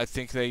mean, I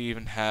think they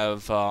even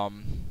have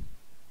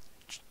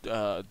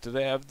do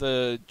they have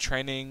the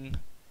training?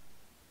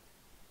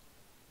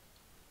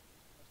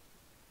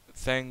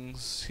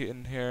 things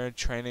in here.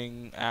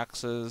 Training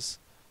axes.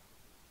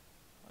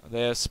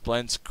 They have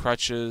splints,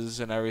 crutches,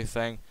 and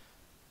everything.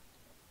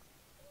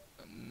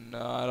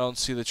 No, I don't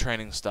see the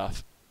training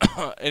stuff.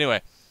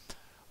 Anyway,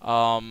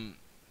 I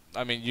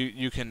mean,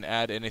 you can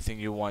add anything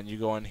you want. You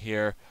go in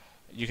here,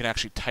 you can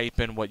actually type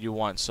in what you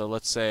want. So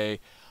let's say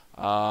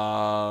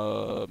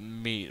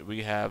meat.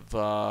 We have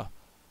oh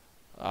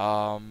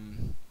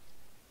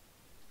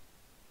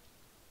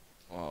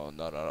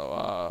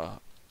no,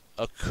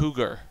 a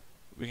cougar.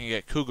 We can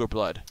get cougar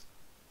blood.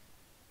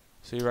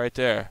 See right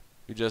there,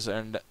 you just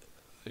earned.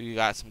 You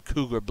got some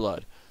cougar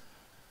blood.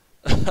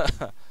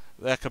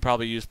 That could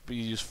probably be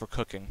used for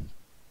cooking.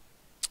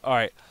 All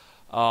right.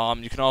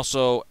 You can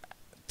also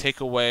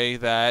take away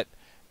that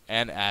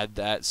and add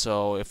that.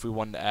 So if we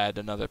want to add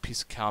another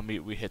piece of cow meat,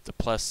 we hit the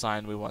plus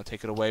sign. We want to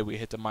take it away, we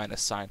hit the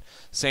minus sign.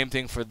 Same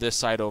thing for this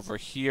side over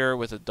here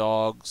with the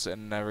dogs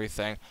and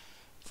everything.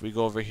 If we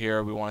go over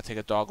here, we want to take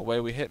a dog away,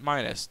 we hit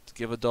minus. To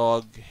give a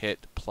dog,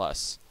 hit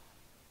plus.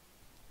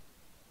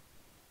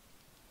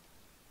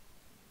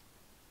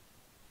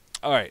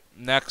 Alright,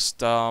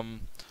 next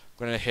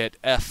we're going to hit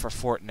F for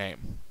fort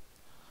name.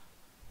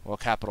 Well,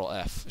 capital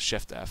F,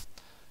 shift F.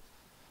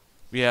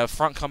 We have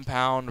front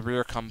compound,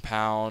 rear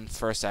compound,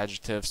 first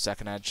adjective,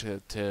 second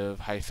adjective,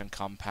 hyphen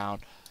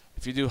compound.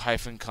 If you do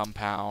hyphen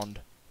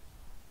compound,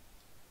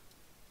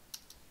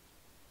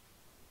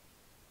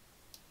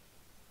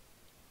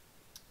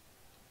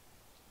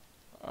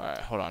 alright,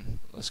 hold on.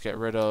 Let's get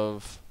rid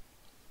of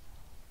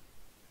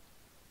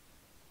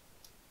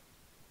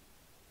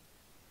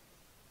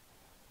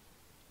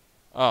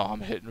oh,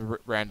 I'm hitting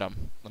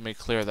random. Let me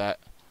clear that.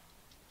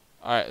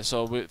 Alright,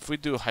 so if we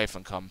do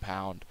hyphen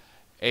compound,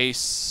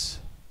 ace,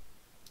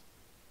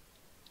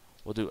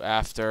 we'll do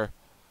after.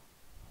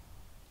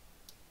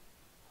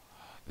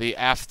 The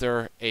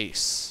after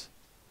ace.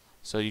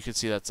 So you can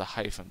see that's a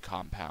hyphen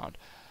compound.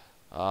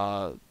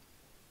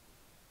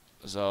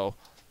 So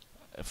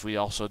if we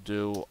also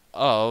do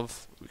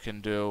of, we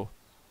can do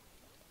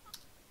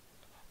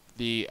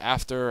the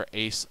after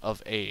ace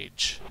of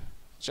age.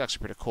 It's actually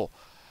pretty cool.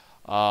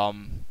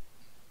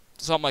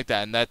 Something like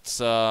that, and that's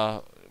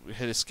we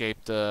hit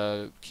escape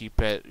to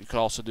keep it. You could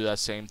also do that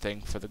same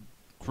thing for the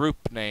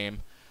group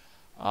name.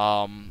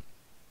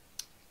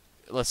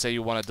 Let's say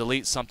you want to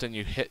delete something,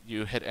 you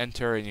hit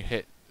enter and you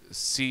hit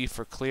C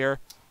for clear.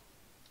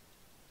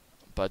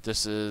 But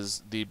this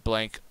is the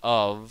blank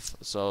of,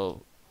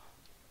 so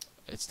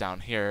it's down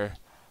here.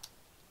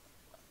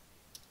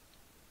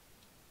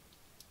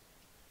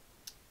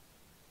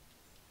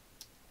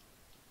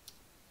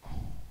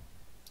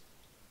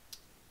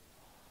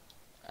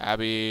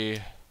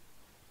 Abby,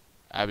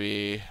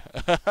 the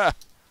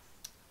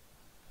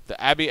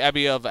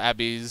Abby of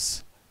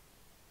Abby's.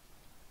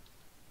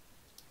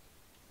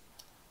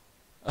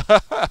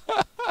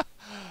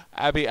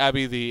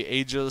 Abby, the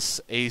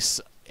ageless ace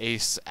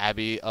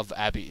Abby of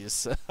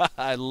Abby's.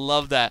 I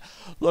love that.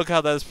 Look how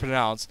that's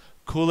pronounced.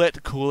 Cool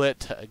it,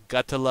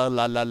 gatala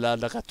la la la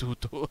la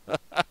gatutu.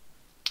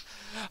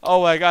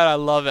 Oh my god, I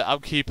love it.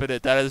 I'm keeping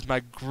it. That is my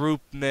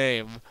group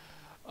name.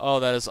 Oh,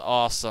 that is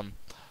awesome.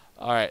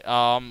 Alright,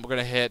 we're going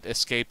to hit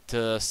escape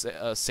to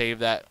save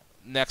that.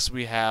 Next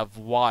we have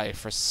Y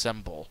for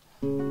symbol.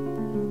 Oh,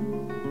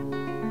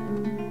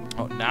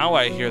 now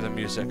I hear the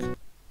music.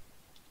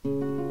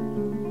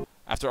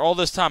 After all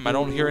this time, I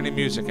don't hear any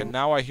music, and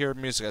now I hear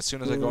music as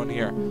soon as I go in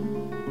here.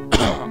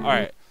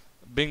 Alright,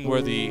 being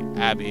we're the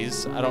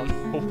Abbeys, I don't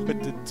know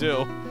what to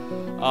do.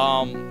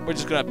 We're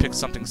just going to pick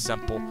something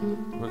simple.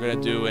 We're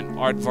going to do an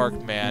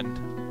aardvark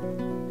man.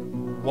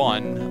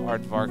 One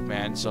aardvark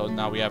man, so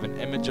now we have an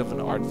image of an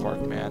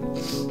aardvark man.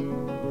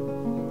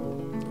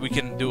 We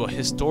can do a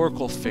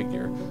historical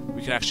figure.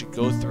 We can actually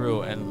go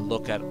through and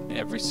look at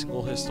every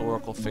single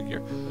historical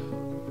figure.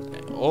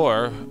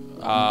 Or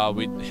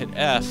we hit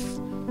F.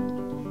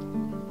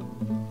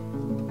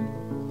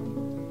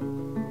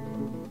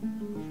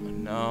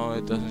 No,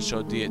 it doesn't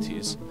show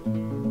deities.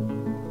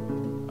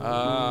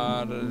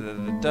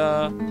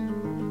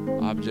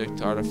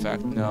 Object,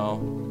 artifact, no.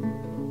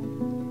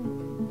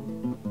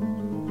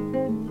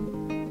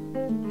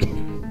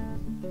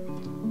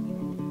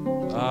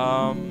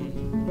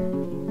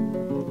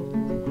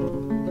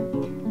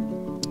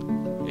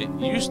 It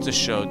used to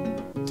show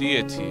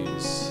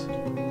deities.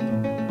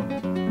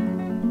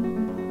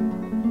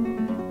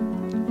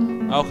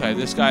 Okay,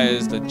 this guy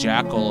is the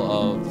Jackal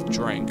of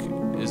Drink.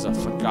 Is a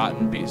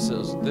forgotten beast.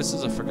 So this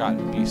is a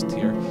forgotten beast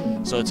here.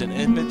 So it's an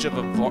image of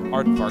a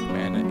aardvark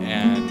man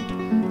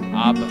and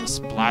Ob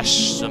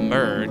Splash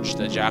Submerge,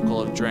 the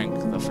Jackal of Drink,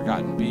 the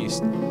forgotten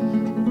beast.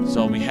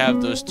 So we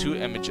have those two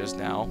images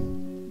now.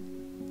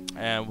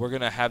 And we're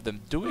going to have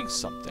them doing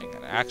something,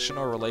 an action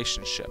or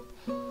relationship.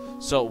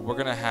 So we're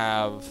going to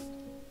have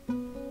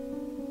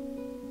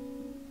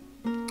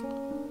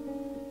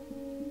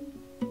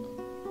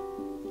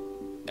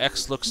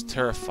X looks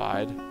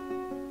terrified.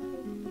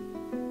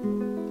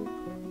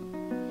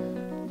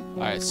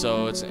 Alright,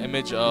 so it's an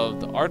image of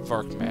the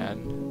aardvark man,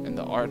 and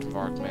the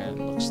aardvark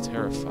man looks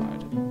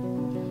terrified.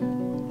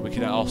 We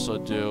can also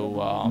do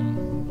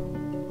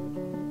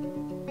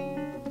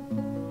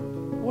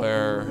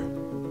where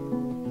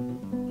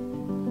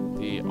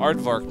the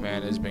aardvark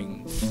man is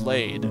being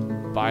flayed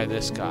by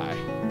this guy.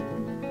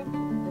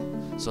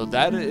 So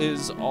that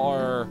is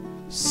our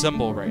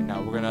symbol right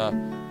now. We're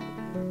gonna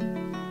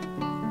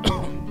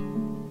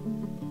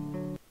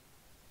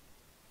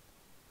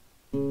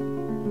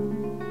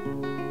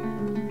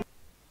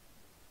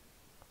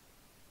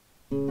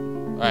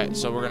Alright,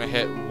 so we're gonna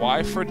hit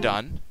Y for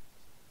done.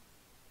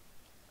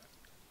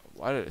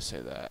 Why did it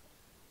say that?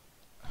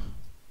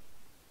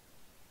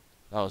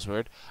 That was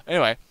weird.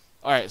 Anyway,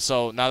 alright,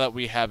 so now that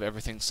we have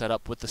everything set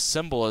up with the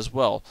symbol as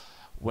well,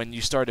 when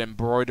you start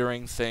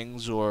embroidering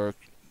things or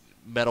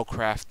metal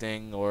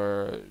crafting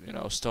or, you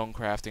know, stone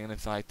crafting,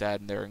 anything like that,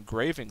 and they're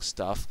engraving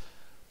stuff,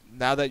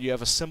 now that you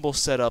have a symbol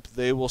set up,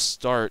 they will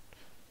start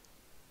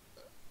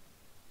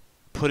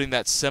putting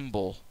that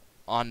symbol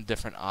on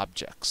different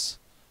objects.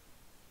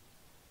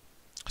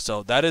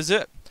 So that is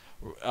it.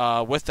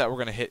 With that, we're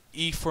going to hit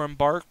E for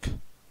embark.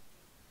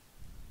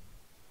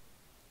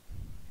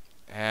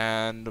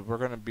 And we're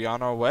going to be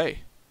on our way.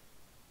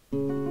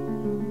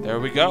 There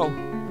we go.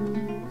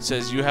 It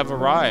says you have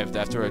arrived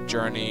after a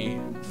journey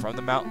from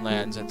the mountain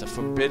lands into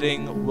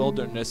forbidding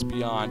wilderness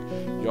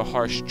beyond. Your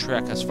harsh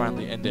trek has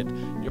finally ended.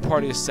 Your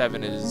party of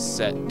 7 is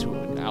set to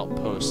an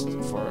outpost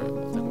for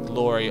the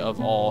glory of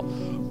all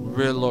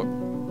Rirnorleal.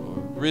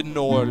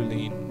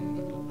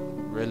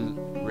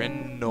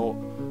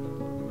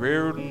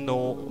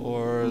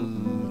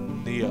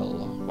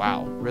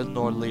 Wow,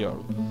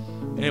 Rirnorleal.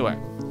 Anyway,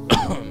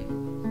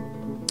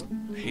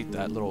 hate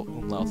that little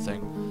umlaut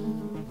thing.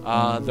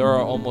 There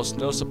are almost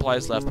no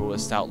supplies left, but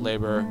with stout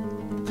labor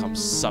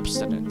comes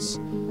sustenance.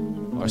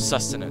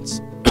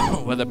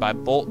 Whether by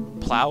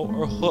bolt, plow,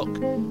 or hook,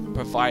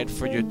 provide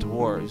for your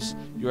dwarves.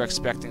 You are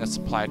expecting a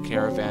supply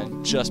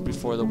caravan just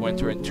before the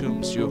winter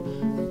entombs you,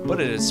 but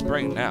it is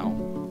spring now.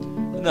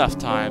 Enough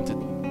time to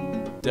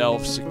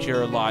delve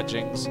secure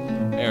lodgings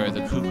ere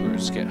the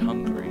cuckoos get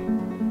hungry.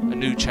 A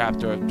new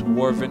chapter of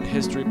dwarven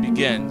history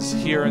begins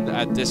here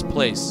at this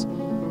place.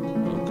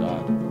 Oh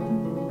God.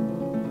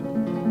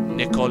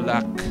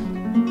 Nikolak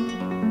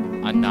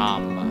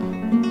Anam,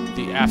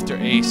 the after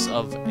ace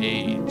of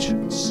age,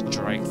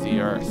 strike the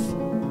earth.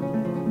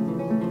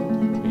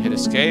 We hit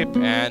escape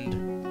and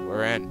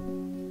we're in.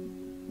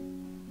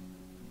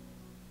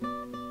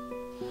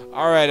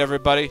 Alright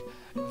everybody,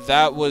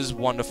 that was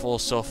wonderful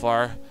so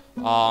far.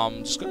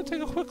 Just gonna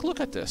take a quick look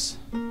at this.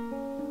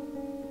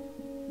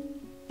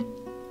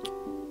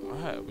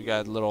 Alright, we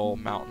got a little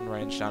mountain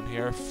range down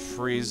here.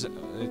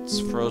 It's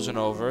frozen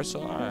over,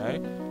 so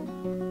alright.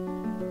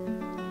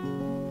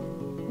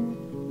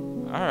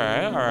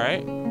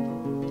 Alright.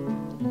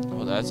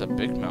 Oh, that's a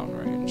big mountain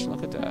range.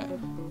 Look at that.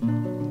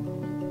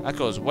 That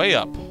goes way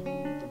up.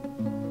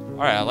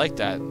 Alright, I like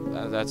that.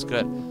 That's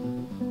good.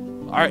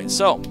 Alright,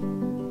 so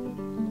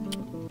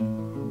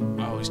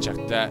I always check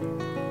that.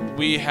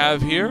 We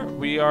have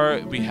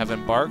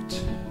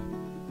embarked,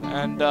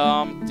 and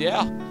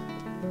yeah,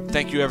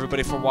 thank you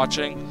everybody for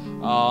watching.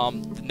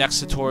 The next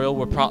tutorial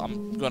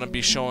I'm going to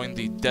be showing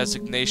the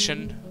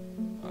designation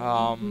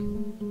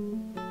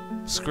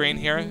screen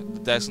here, the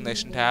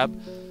designation tab,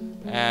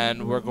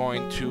 and we're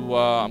going to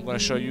I'm going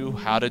to show you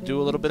how to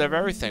do a little bit of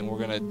everything. We're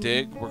going to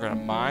dig, we're going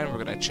to mine,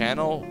 we're going to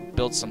channel,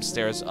 build some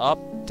stairs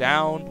up,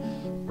 down,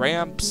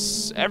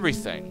 ramps,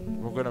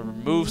 everything. We're going to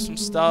remove some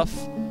stuff,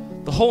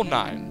 the whole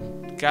 9.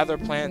 Gather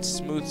plants,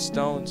 smooth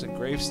stones, and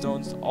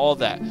gravestones, all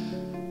that.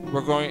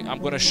 I'm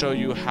going to show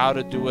you how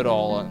to do it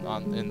all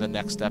in the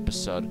next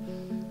episode.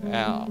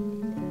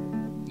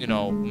 You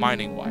know,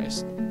 mining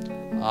wise.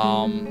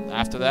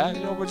 After that,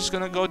 you know, we're just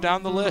going to go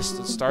down the list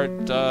and start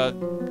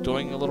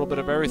doing a little bit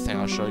of everything.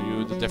 I'll show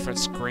you the different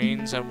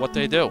screens and what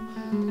they do.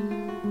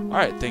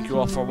 Alright, thank you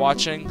all for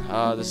watching.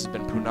 This has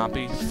been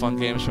Ponnampi, fun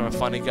games from a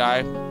funny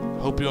guy.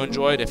 Hope you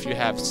enjoyed. If you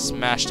have,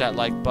 smash that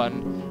like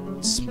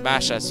button,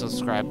 smash that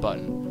subscribe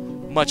button.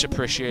 Much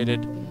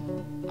appreciated.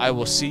 I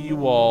will see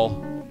you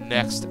all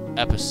next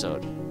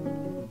episode.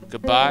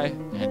 Goodbye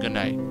and good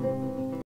night.